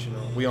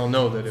intentional. We all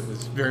know that it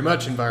was very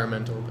much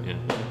environmental. But, Yeah.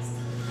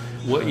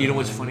 What you know?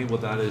 What's funny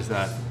about that is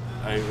that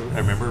I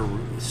remember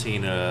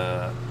seeing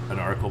an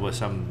article by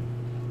some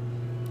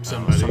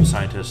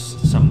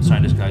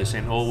scientist guy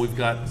saying, "Oh, we've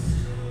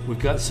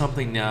got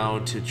something now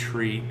to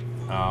treat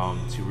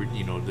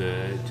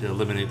to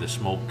eliminate the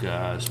smoke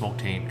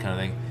taint kind of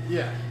thing."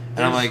 Yeah.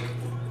 And I'm like,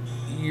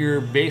 you're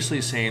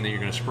basically saying that you're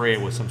going to spray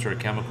it with some sort of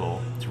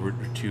chemical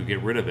to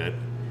get rid of it,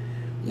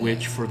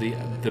 which for the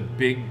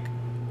big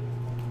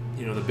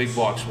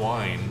box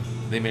wine,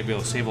 they may be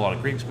able to save a lot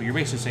of grapes, but you're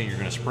basically saying you're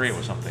going to spray it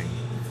with something.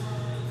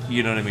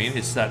 You know what I mean?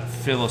 It's that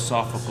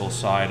philosophical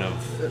side of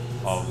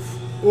Well,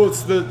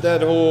 it's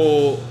that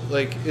whole,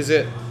 like, is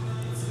it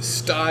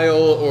style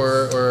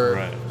or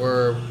Right.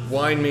 or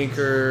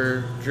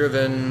winemaker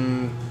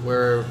driven,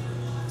 where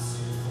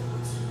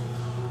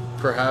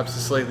perhaps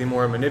it's slightly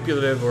more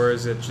manipulative, or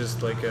is it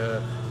just like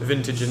a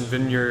vintage and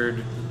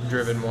vineyard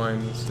driven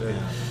wines that,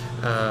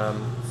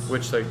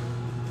 which like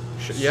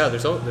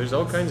there's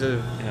all kinds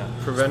of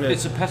preventative.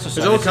 It's a pesticide.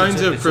 There's all It's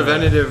kinds of a-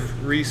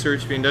 preventative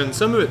research being done.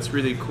 Some of it's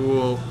really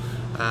cool,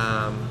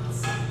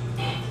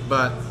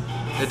 but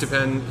it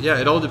depends. Yeah,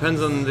 it all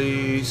depends on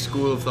the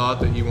school of thought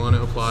that you want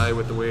to apply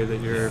with the way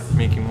that you're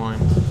making wine.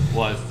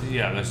 Well,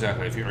 yeah,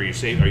 exactly. Are you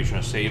trying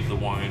to save the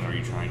wine? Are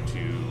you trying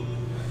to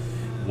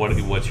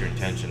what's your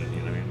intention? You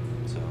know what I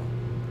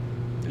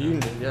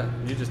mean?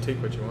 So You just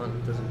take what you want.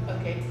 It doesn't.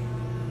 Okay.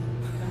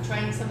 I'm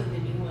trying some of the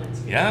new ones.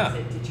 because Yeah. I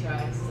said to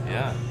try. So.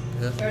 yeah.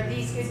 Are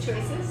these good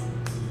choices?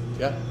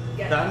 Yeah.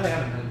 Yeah. That I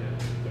haven't had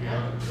yet.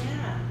 Yeah.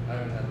 I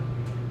haven't had.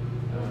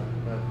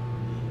 But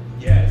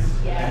yes,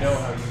 Yes. I know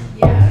how you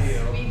Yes.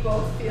 feel. We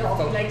both feel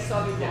we like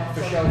Sauvignon. Yeah,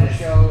 for so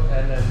show,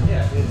 that's- and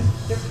then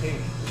it's just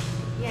pink.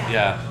 Yeah.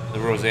 Yeah, the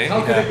rosé.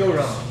 How could it go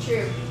wrong?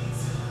 True.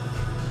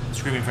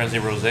 Screaming Frenzy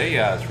rosé.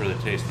 Yeah, it's really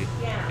tasty.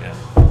 Yeah.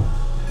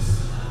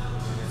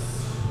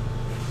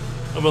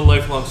 I'm a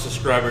lifelong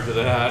subscriber to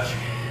the Hatch.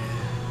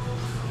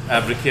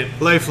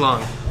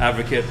 Lifelong.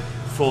 Advocate,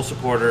 full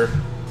supporter.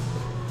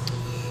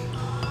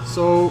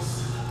 So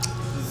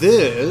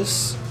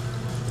this,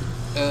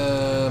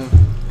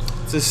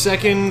 it's a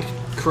second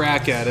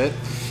crack at it.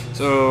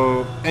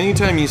 So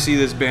anytime you see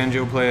this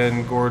banjo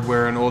playing, gourd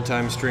wearing, old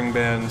time string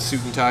band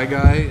suit and tie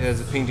guy, has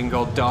a painting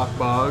called Doc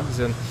Boggs,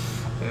 and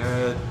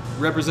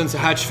represents the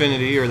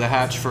Hatchfinity or the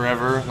Hatch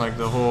Forever. Like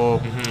the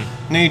whole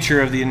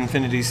nature of the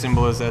infinity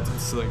symbol is that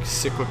it's like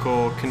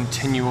cyclical,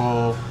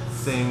 continual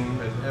thing,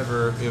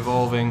 ever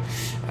evolving.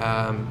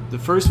 The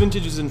first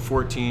vintage was in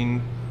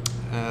 14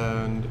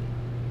 and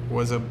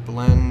was a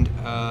blend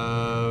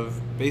of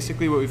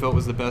basically what we felt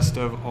was the best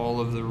of all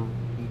of the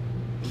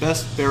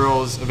best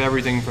barrels of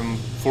everything from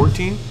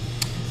 14.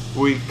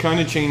 We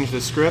kind of changed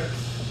the script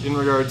in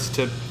regards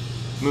to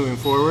moving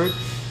forward.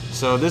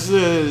 So this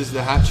is the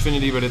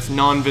Hatchfinity, but it's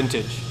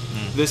non-vintage.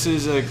 This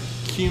is a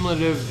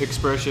cumulative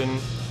expression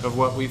of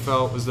what we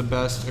felt was the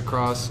best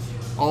across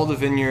all the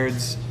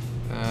vineyards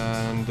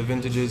and the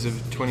vintages of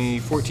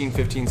 2014,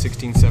 15,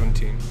 16,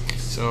 17.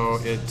 So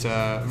it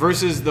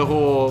versus the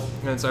whole,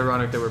 and it's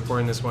ironic that we're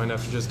pouring this wine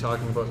after just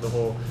talking about the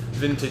whole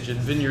vintage and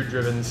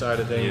vineyard-driven side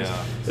of things.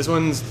 Yeah. This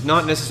one's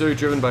not necessarily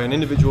driven by an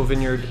individual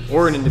vineyard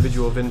or an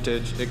individual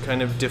vintage. It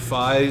kind of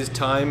defies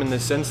time in the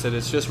sense that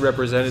it's just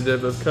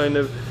representative of kind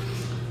of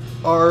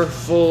our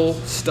full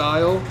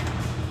style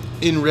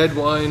in red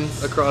wine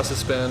across a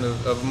span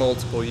of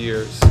multiple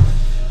years.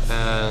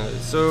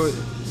 So,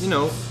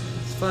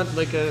 it's fun,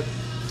 like a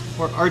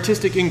more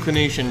artistic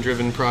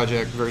inclination-driven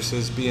project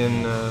versus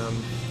being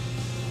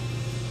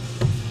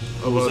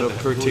about a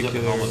particular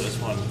this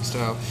one?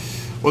 style.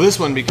 Well, this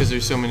one, because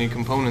there's so many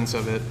components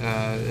of it,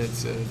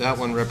 it's that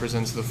one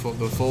represents the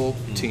full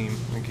team.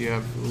 Like you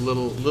have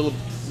little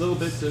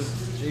bits of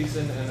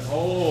Jason and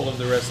all of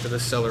the rest of the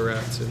cellar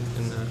rats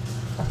in that.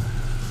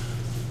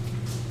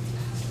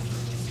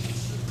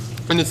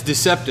 And it's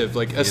deceptive,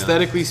 like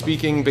aesthetically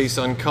speaking, based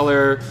on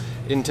color,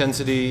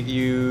 intensity,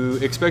 you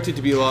expect it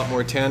to be a lot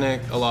more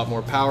tannic, a lot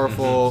more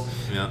powerful,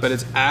 but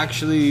it's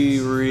actually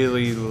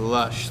really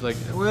lush. Like,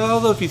 well,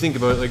 although if you think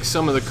about it, like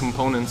some of the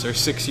components are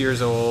 6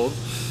 years old,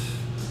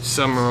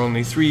 some are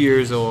only 3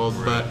 years old,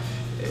 but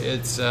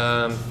it's,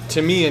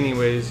 to me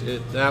anyways,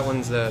 that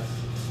one's that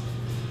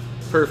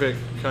perfect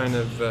kind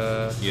of,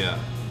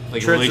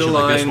 like treads the relation,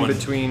 like line this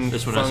between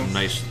this one has some funk-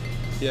 nice,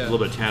 a little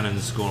bit of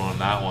tannins going on in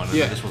that one, and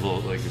Yeah. this one's a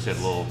little, like you said, a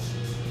little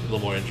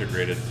more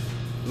integrated.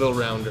 a little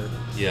rounder.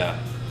 Yeah.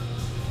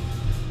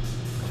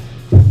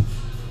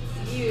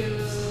 See you.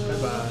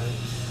 Bye-bye.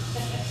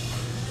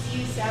 See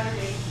you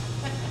Saturday.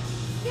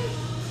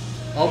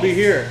 I'll be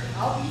here.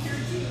 I'll be here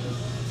too.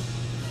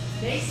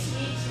 Nice to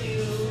meet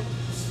you.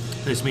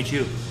 Nice to meet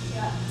you.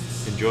 Yeah.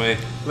 Enjoy.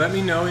 Let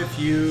me know if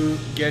you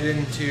get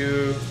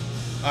into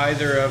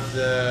either of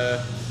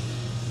the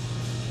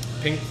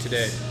pink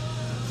today.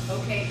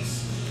 Okay.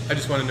 I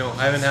just want to know.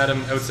 I haven't had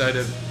them outside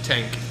of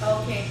tank.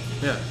 Okay.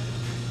 Yeah.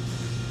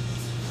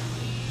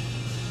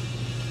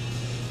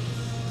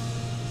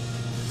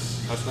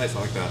 That's nice.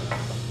 I like that.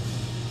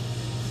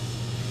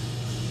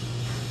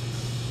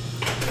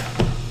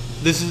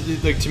 This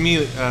is like, to me,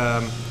 it's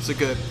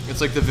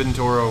like the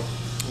Vintoro,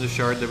 the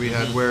Chard that we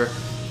had, where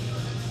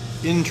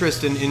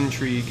interest and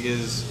intrigue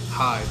is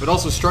high, but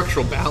also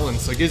structural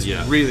balance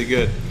is really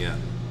good. Yeah.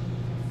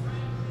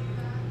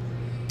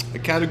 A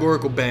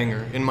categorical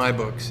banger in my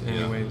books,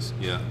 anyways.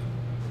 Yeah.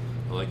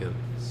 I like it.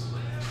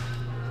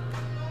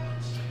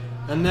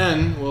 And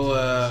then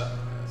we'll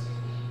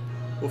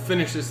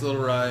finish this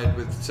little ride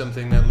with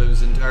something that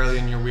lives entirely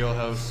in your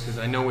wheelhouse, because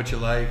I know what you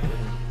like.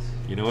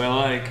 You know what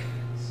I like?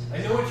 I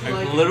know what you I'm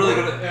like. literally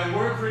and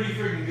we're pretty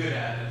freaking good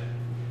at it.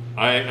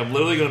 I'm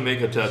literally gonna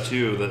make a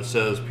tattoo that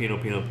says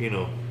Pinot Pinot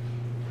Pinot.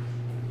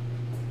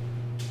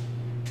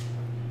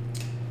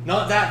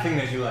 Not that thing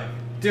that you like.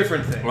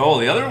 Different thing. Oh,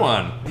 the other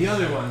one. The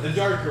other one, the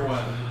darker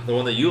one. The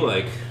one that you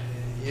like.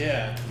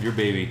 Yeah. Your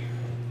baby.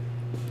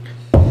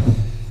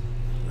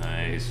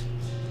 Nice.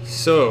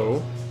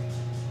 So,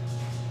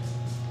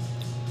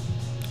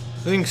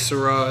 I think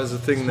Syrah is a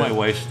thing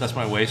That's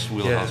my wife's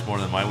wheelhouse more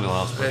than my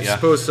wheelhouse. But I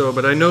suppose so,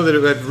 but I know that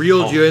I've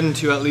reeled you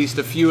into at least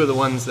a few of the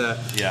ones that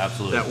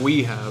absolutely. that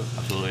we have.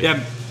 Absolutely.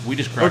 Yeah. We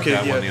just cracked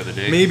that one the other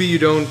day. Maybe you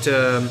don't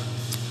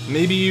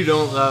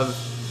love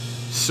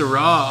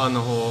Syrah on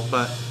the whole,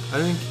 but I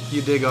think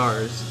you dig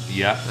ours.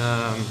 Yeah.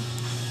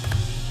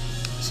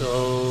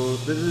 So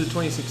this is a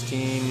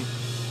 2016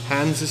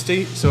 Hans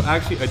Estate. So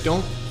actually, I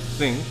don't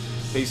think,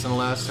 based on the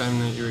last time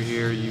that you were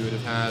here, you would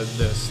have had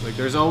this. Like,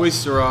 there's always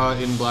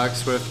Syrah in Black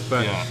Swift,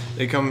 but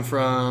they come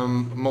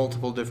from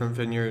multiple different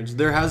vineyards.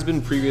 There has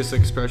been previous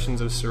expressions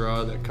of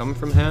Syrah that come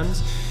from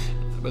Hans,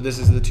 but this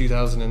is the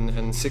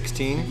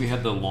 2016. We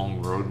had the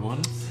Long Road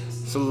one.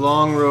 So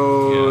Long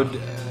Road,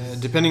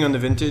 depending on the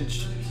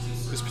vintage,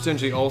 is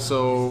potentially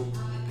also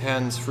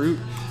Hans fruit.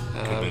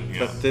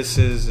 But this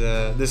is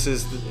the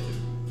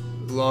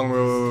Long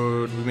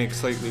Road. We make a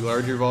slightly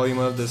larger volume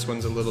of. This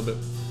one's a little bit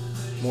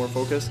more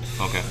focused.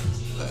 Okay.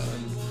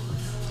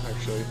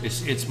 Actually,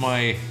 it's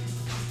my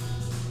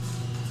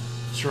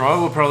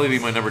Syrah will probably be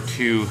my number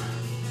 2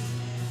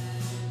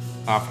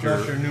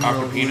 after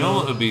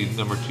Pinot. It would be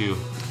number 2.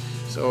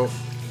 So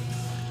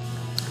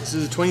this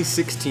is a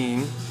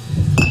 2016.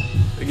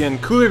 Again,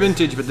 cooler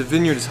vintage, but the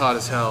vineyard is hot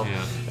as hell.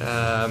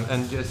 Yeah.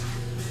 And just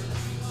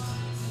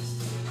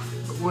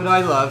what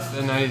I love,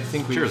 and I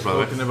think we've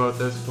spoken about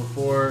this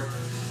before,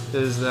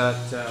 is that.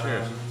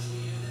 Cheers.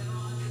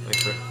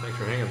 Thanks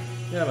for hanging.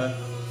 Yeah, man.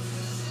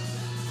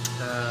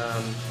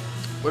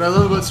 What I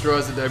love about Syrah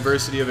is the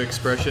diversity of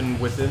expression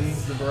within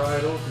the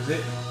varietal, because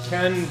it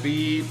can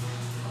be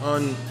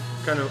on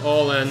kind of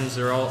all ends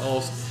or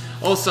all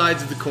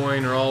sides of the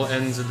coin or all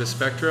ends of the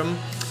spectrum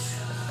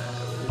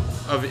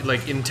of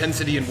like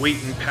intensity and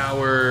weight and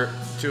power,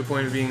 to a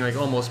point of being like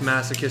almost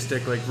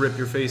masochistic, like rip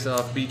your face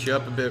off, beat you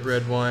up a bit,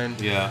 red wine.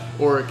 Yeah.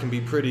 Or it can be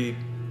pretty.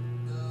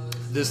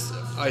 This,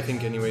 I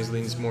think, anyways,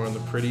 leans more on the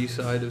pretty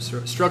side of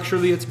Syrah.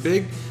 Structurally, it's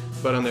big,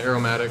 but on the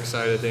aromatic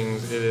side of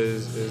things, it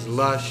is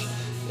lush.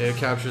 It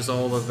captures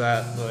all of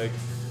that, like,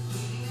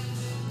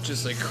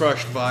 just like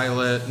crushed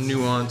violet,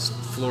 nuanced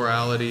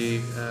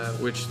florality,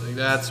 which like,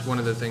 that's one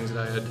of the things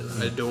that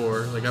I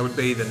adore. Like, I would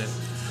bathe in it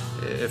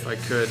if I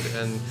could.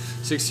 And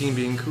 16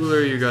 being cooler,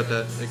 you got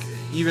that, like,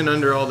 even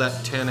under all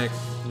that tannic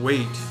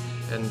weight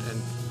and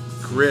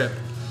grip,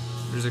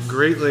 there's a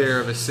great layer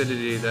of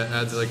acidity that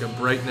adds like a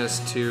brightness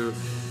to.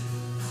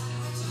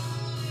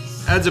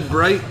 Adds a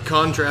bright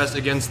contrast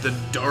against the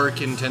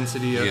dark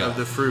intensity of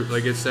the fruit.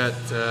 Like, it's that.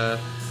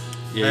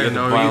 I don't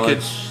know.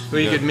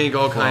 You could make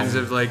all kinds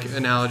of like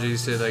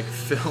analogies to like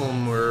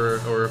film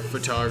or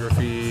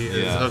photography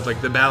of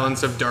like the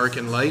balance of dark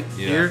and light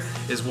here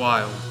is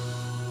wild.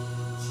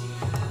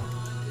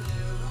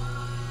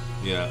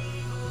 Yeah.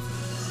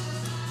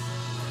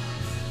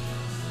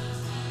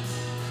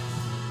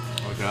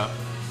 Okay.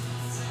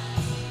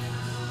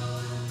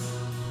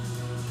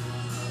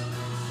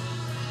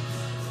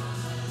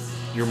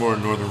 You're more a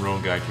Northern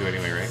Rhone guy too,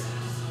 anyway, right?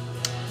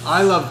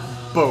 I love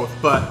both,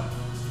 but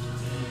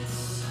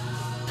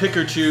pick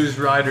or choose,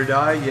 ride or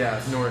die.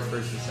 Yeah, north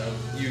versus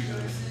south,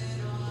 usually.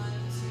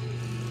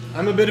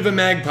 I'm a bit of a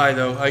magpie,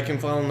 though. I can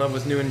fall in love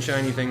with new and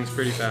shiny things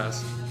pretty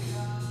fast.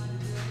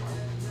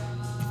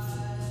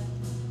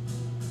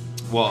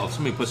 Well, if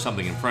somebody puts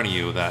something in front of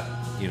you that,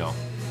 you know,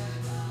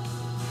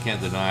 can't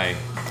deny.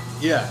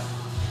 Yeah.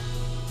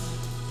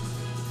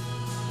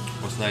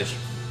 What's nice?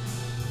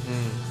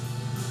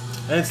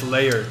 And it's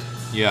layered.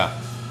 Yeah.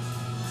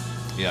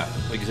 Yeah.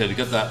 Like you said, you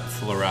got that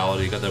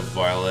florality, you got that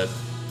violet,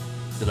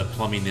 you got that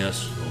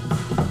plumminess.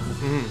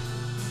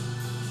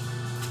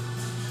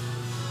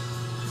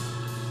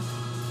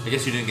 I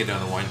guess you didn't get down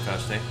to Wine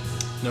Fest, eh?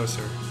 No,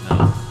 sir.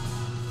 No.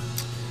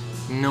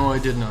 No, I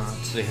did not.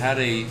 They had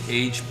a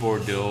aged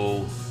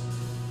Bordeaux,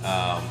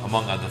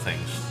 among other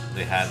things.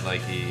 They had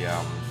like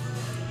a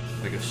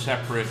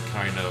separate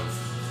kind of.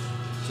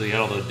 So you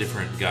had all the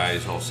different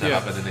guys all set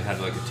up, and then they had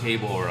like a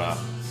table or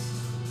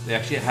They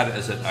actually had it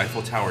as an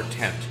Eiffel Tower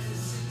tent,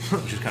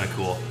 which is kind of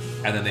cool.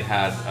 And then they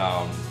had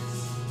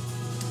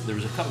there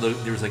was a couple.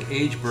 There was like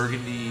aged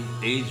Burgundy,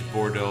 aged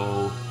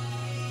Bordeaux,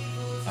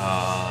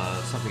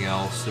 something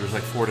else. There was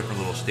like 4 different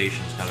little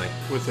stations kind of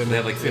thing. Within they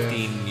had like it,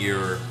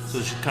 15-year, so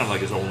it's kind of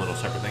like its own little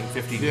separate thing.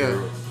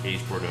 15-year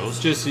aged Bordeaux.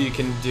 Just so you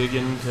can dig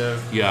into.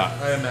 Yeah.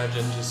 I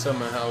imagine just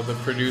somehow the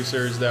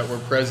producers that were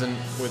present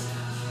with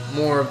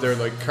more of their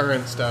like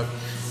current stuff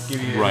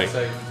give you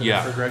insight into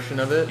the progression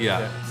of it.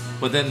 Yeah.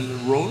 But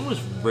then Rhone was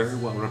very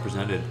well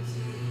represented.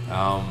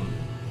 I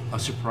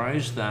was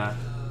surprised that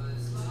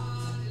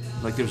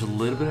like there was a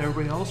little bit of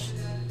everybody else.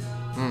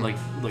 Like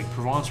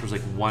Provence was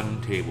like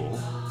one table.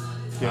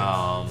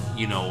 Yeah.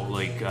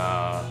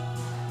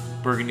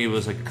 Burgundy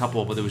was like a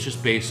couple, but it was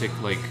just basic,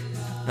 like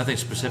nothing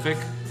specific.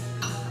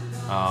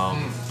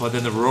 But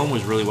then the Rhone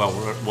was really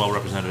well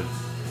represented.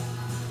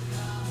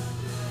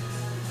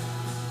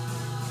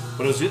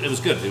 But it was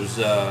good. It was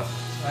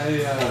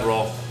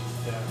overall.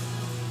 Yeah.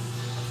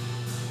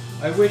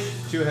 I wish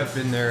to have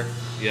been there,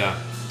 Yeah.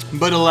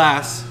 but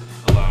alas,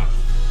 Alas.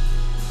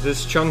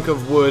 this chunk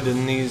of wood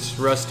and these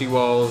rusty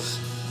walls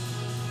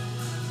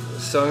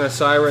sung a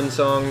siren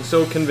song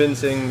so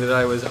convincing that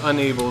I was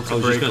unable to I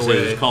was break just gonna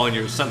away. say, it's calling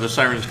the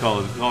siren's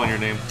calling your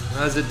name.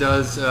 As it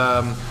does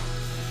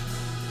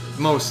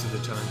most of the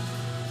time.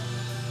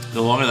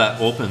 The longer that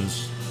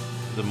opens,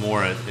 the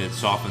more it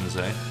softens,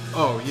 eh?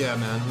 Oh yeah,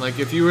 man. Like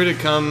if you were to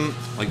come,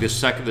 Like this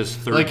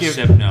third like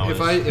sip now. if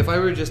I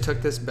were to just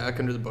tuck this back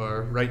under the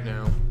bar right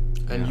now,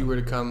 and you were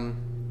to come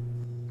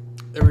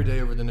every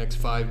day over the next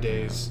 5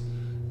 days,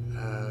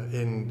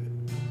 in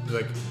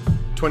like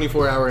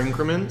 24-hour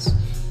increments,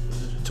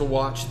 to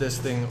watch this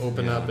thing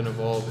open up and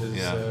evolve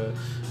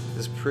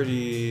is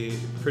pretty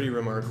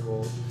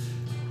remarkable.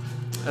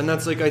 And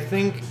that's like I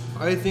think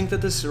that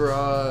the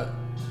Syrah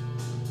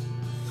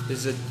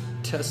is a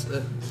test.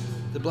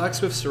 The Black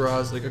Swift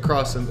Syrahs, like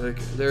across them, like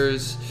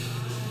there's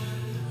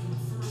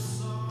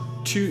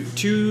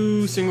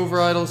two single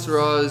varietal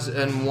Syrahs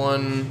and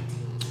one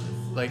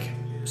like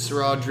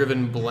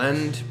Syrah-driven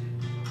blend.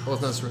 Well,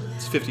 it's not Syrah,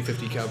 it's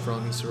 50-50 Cab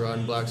Franc, Syrah,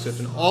 and Black Swift,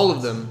 and all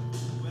of them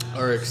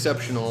are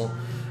exceptional.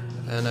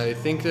 And I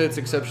think that it's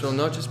exceptional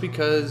not just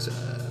because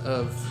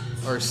of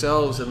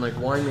ourselves and like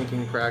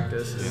winemaking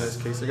practice in this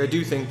case. Like I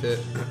do think that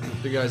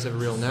the guys have a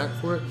real knack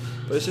for it,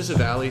 but it's just a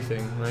valley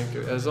thing. Like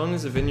as long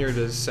as the vineyard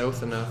is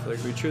south enough, like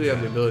we truly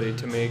have the ability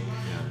to make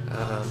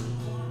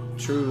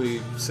truly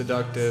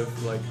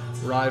seductive, like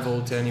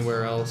rival to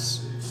anywhere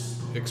else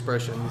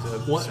expressions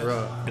of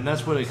Syrah. And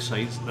that's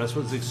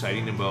what's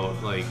exciting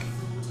about, like,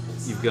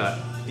 you've got,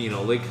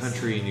 Lake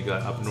Country, and you've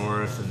got up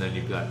north, and then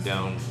you've got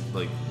down,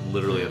 like,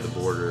 literally at the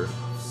border,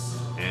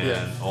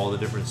 and all the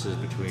differences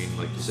between,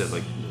 like you said,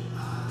 like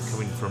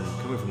coming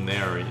from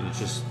there, it's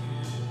just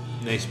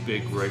nice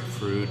big ripe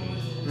fruit, and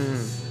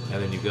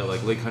then you've got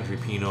like Lake Country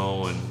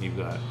Pinot, and you've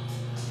got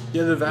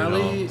the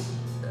valley.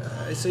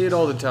 I say it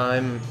all the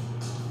time,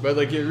 but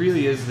like it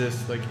really is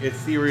this like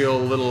ethereal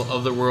little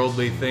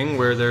otherworldly thing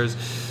where there's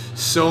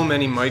so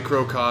many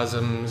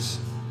microcosms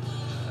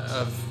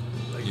of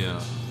like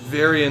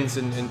variance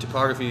in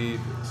topography,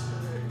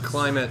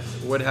 climate,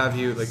 what have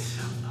you, like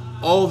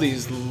all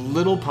these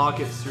little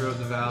pockets throughout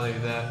the valley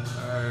that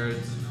are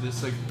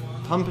this like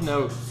pumping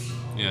out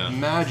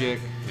magic,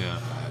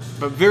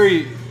 but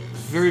very,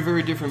 very,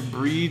 very different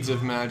breeds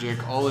of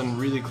magic, all in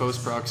really close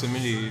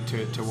proximity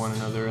to one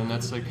another, and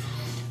that's like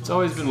it's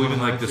always been even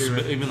like the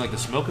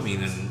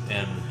Smilkameen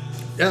and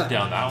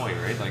down that way,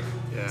 right? Like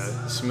the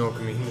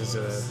Smilkameen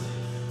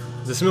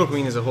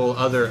is a whole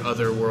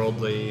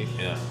otherworldly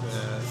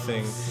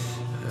thing.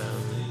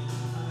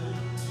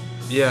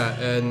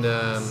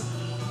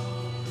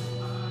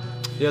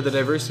 The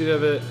diversity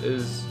of it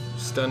is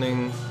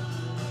stunning.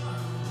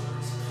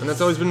 And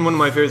that's always been one of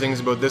my favorite things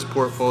about this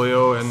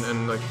portfolio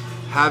and like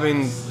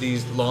having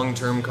these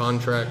long-term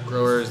contract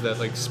growers that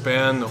like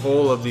span the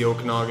whole of the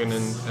Okanagan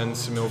and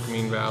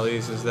Similkameen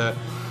valleys is that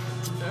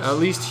at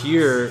least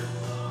here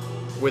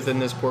within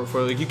this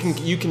portfolio, like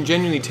you can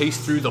genuinely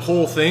taste through the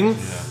whole thing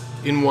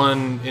in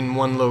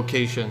one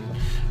location,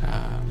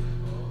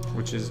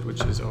 which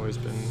has always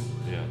been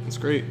it's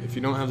great. If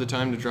you don't have the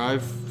time to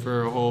drive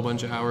for a whole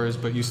bunch of hours,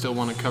 but you still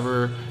want to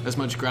cover as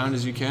much ground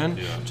as you can,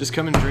 just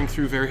come and drink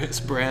through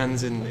various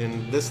brands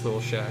in this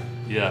little shack.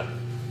 Yeah.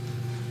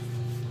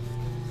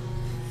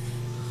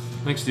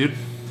 Thanks, dude.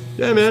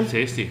 Yeah, man. It's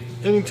tasty.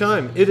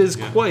 Anytime. It is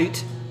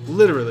quite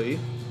literally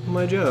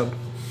my job.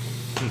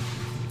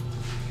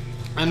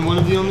 And one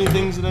of the only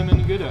things that I'm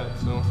any good at,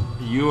 so.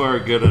 You are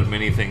good at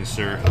many things,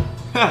 sir.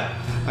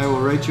 I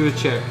will write you a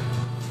check.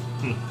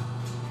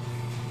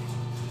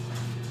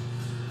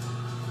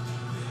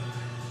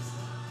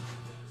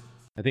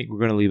 I think we're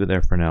going to leave it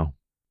there for now.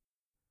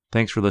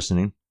 Thanks for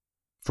listening.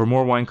 For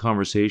more wine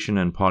conversation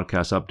and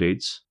podcast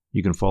updates,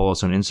 you can follow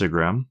us on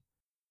Instagram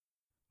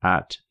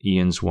at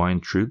Ian's Wine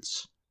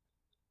Truths.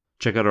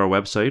 Check out our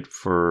website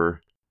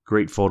for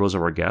great photos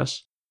of our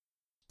guests,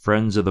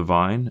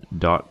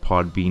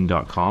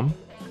 friendsofthevine.podbean.com.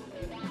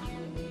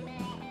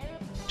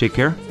 Take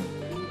care.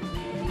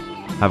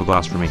 Have a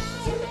glass for me.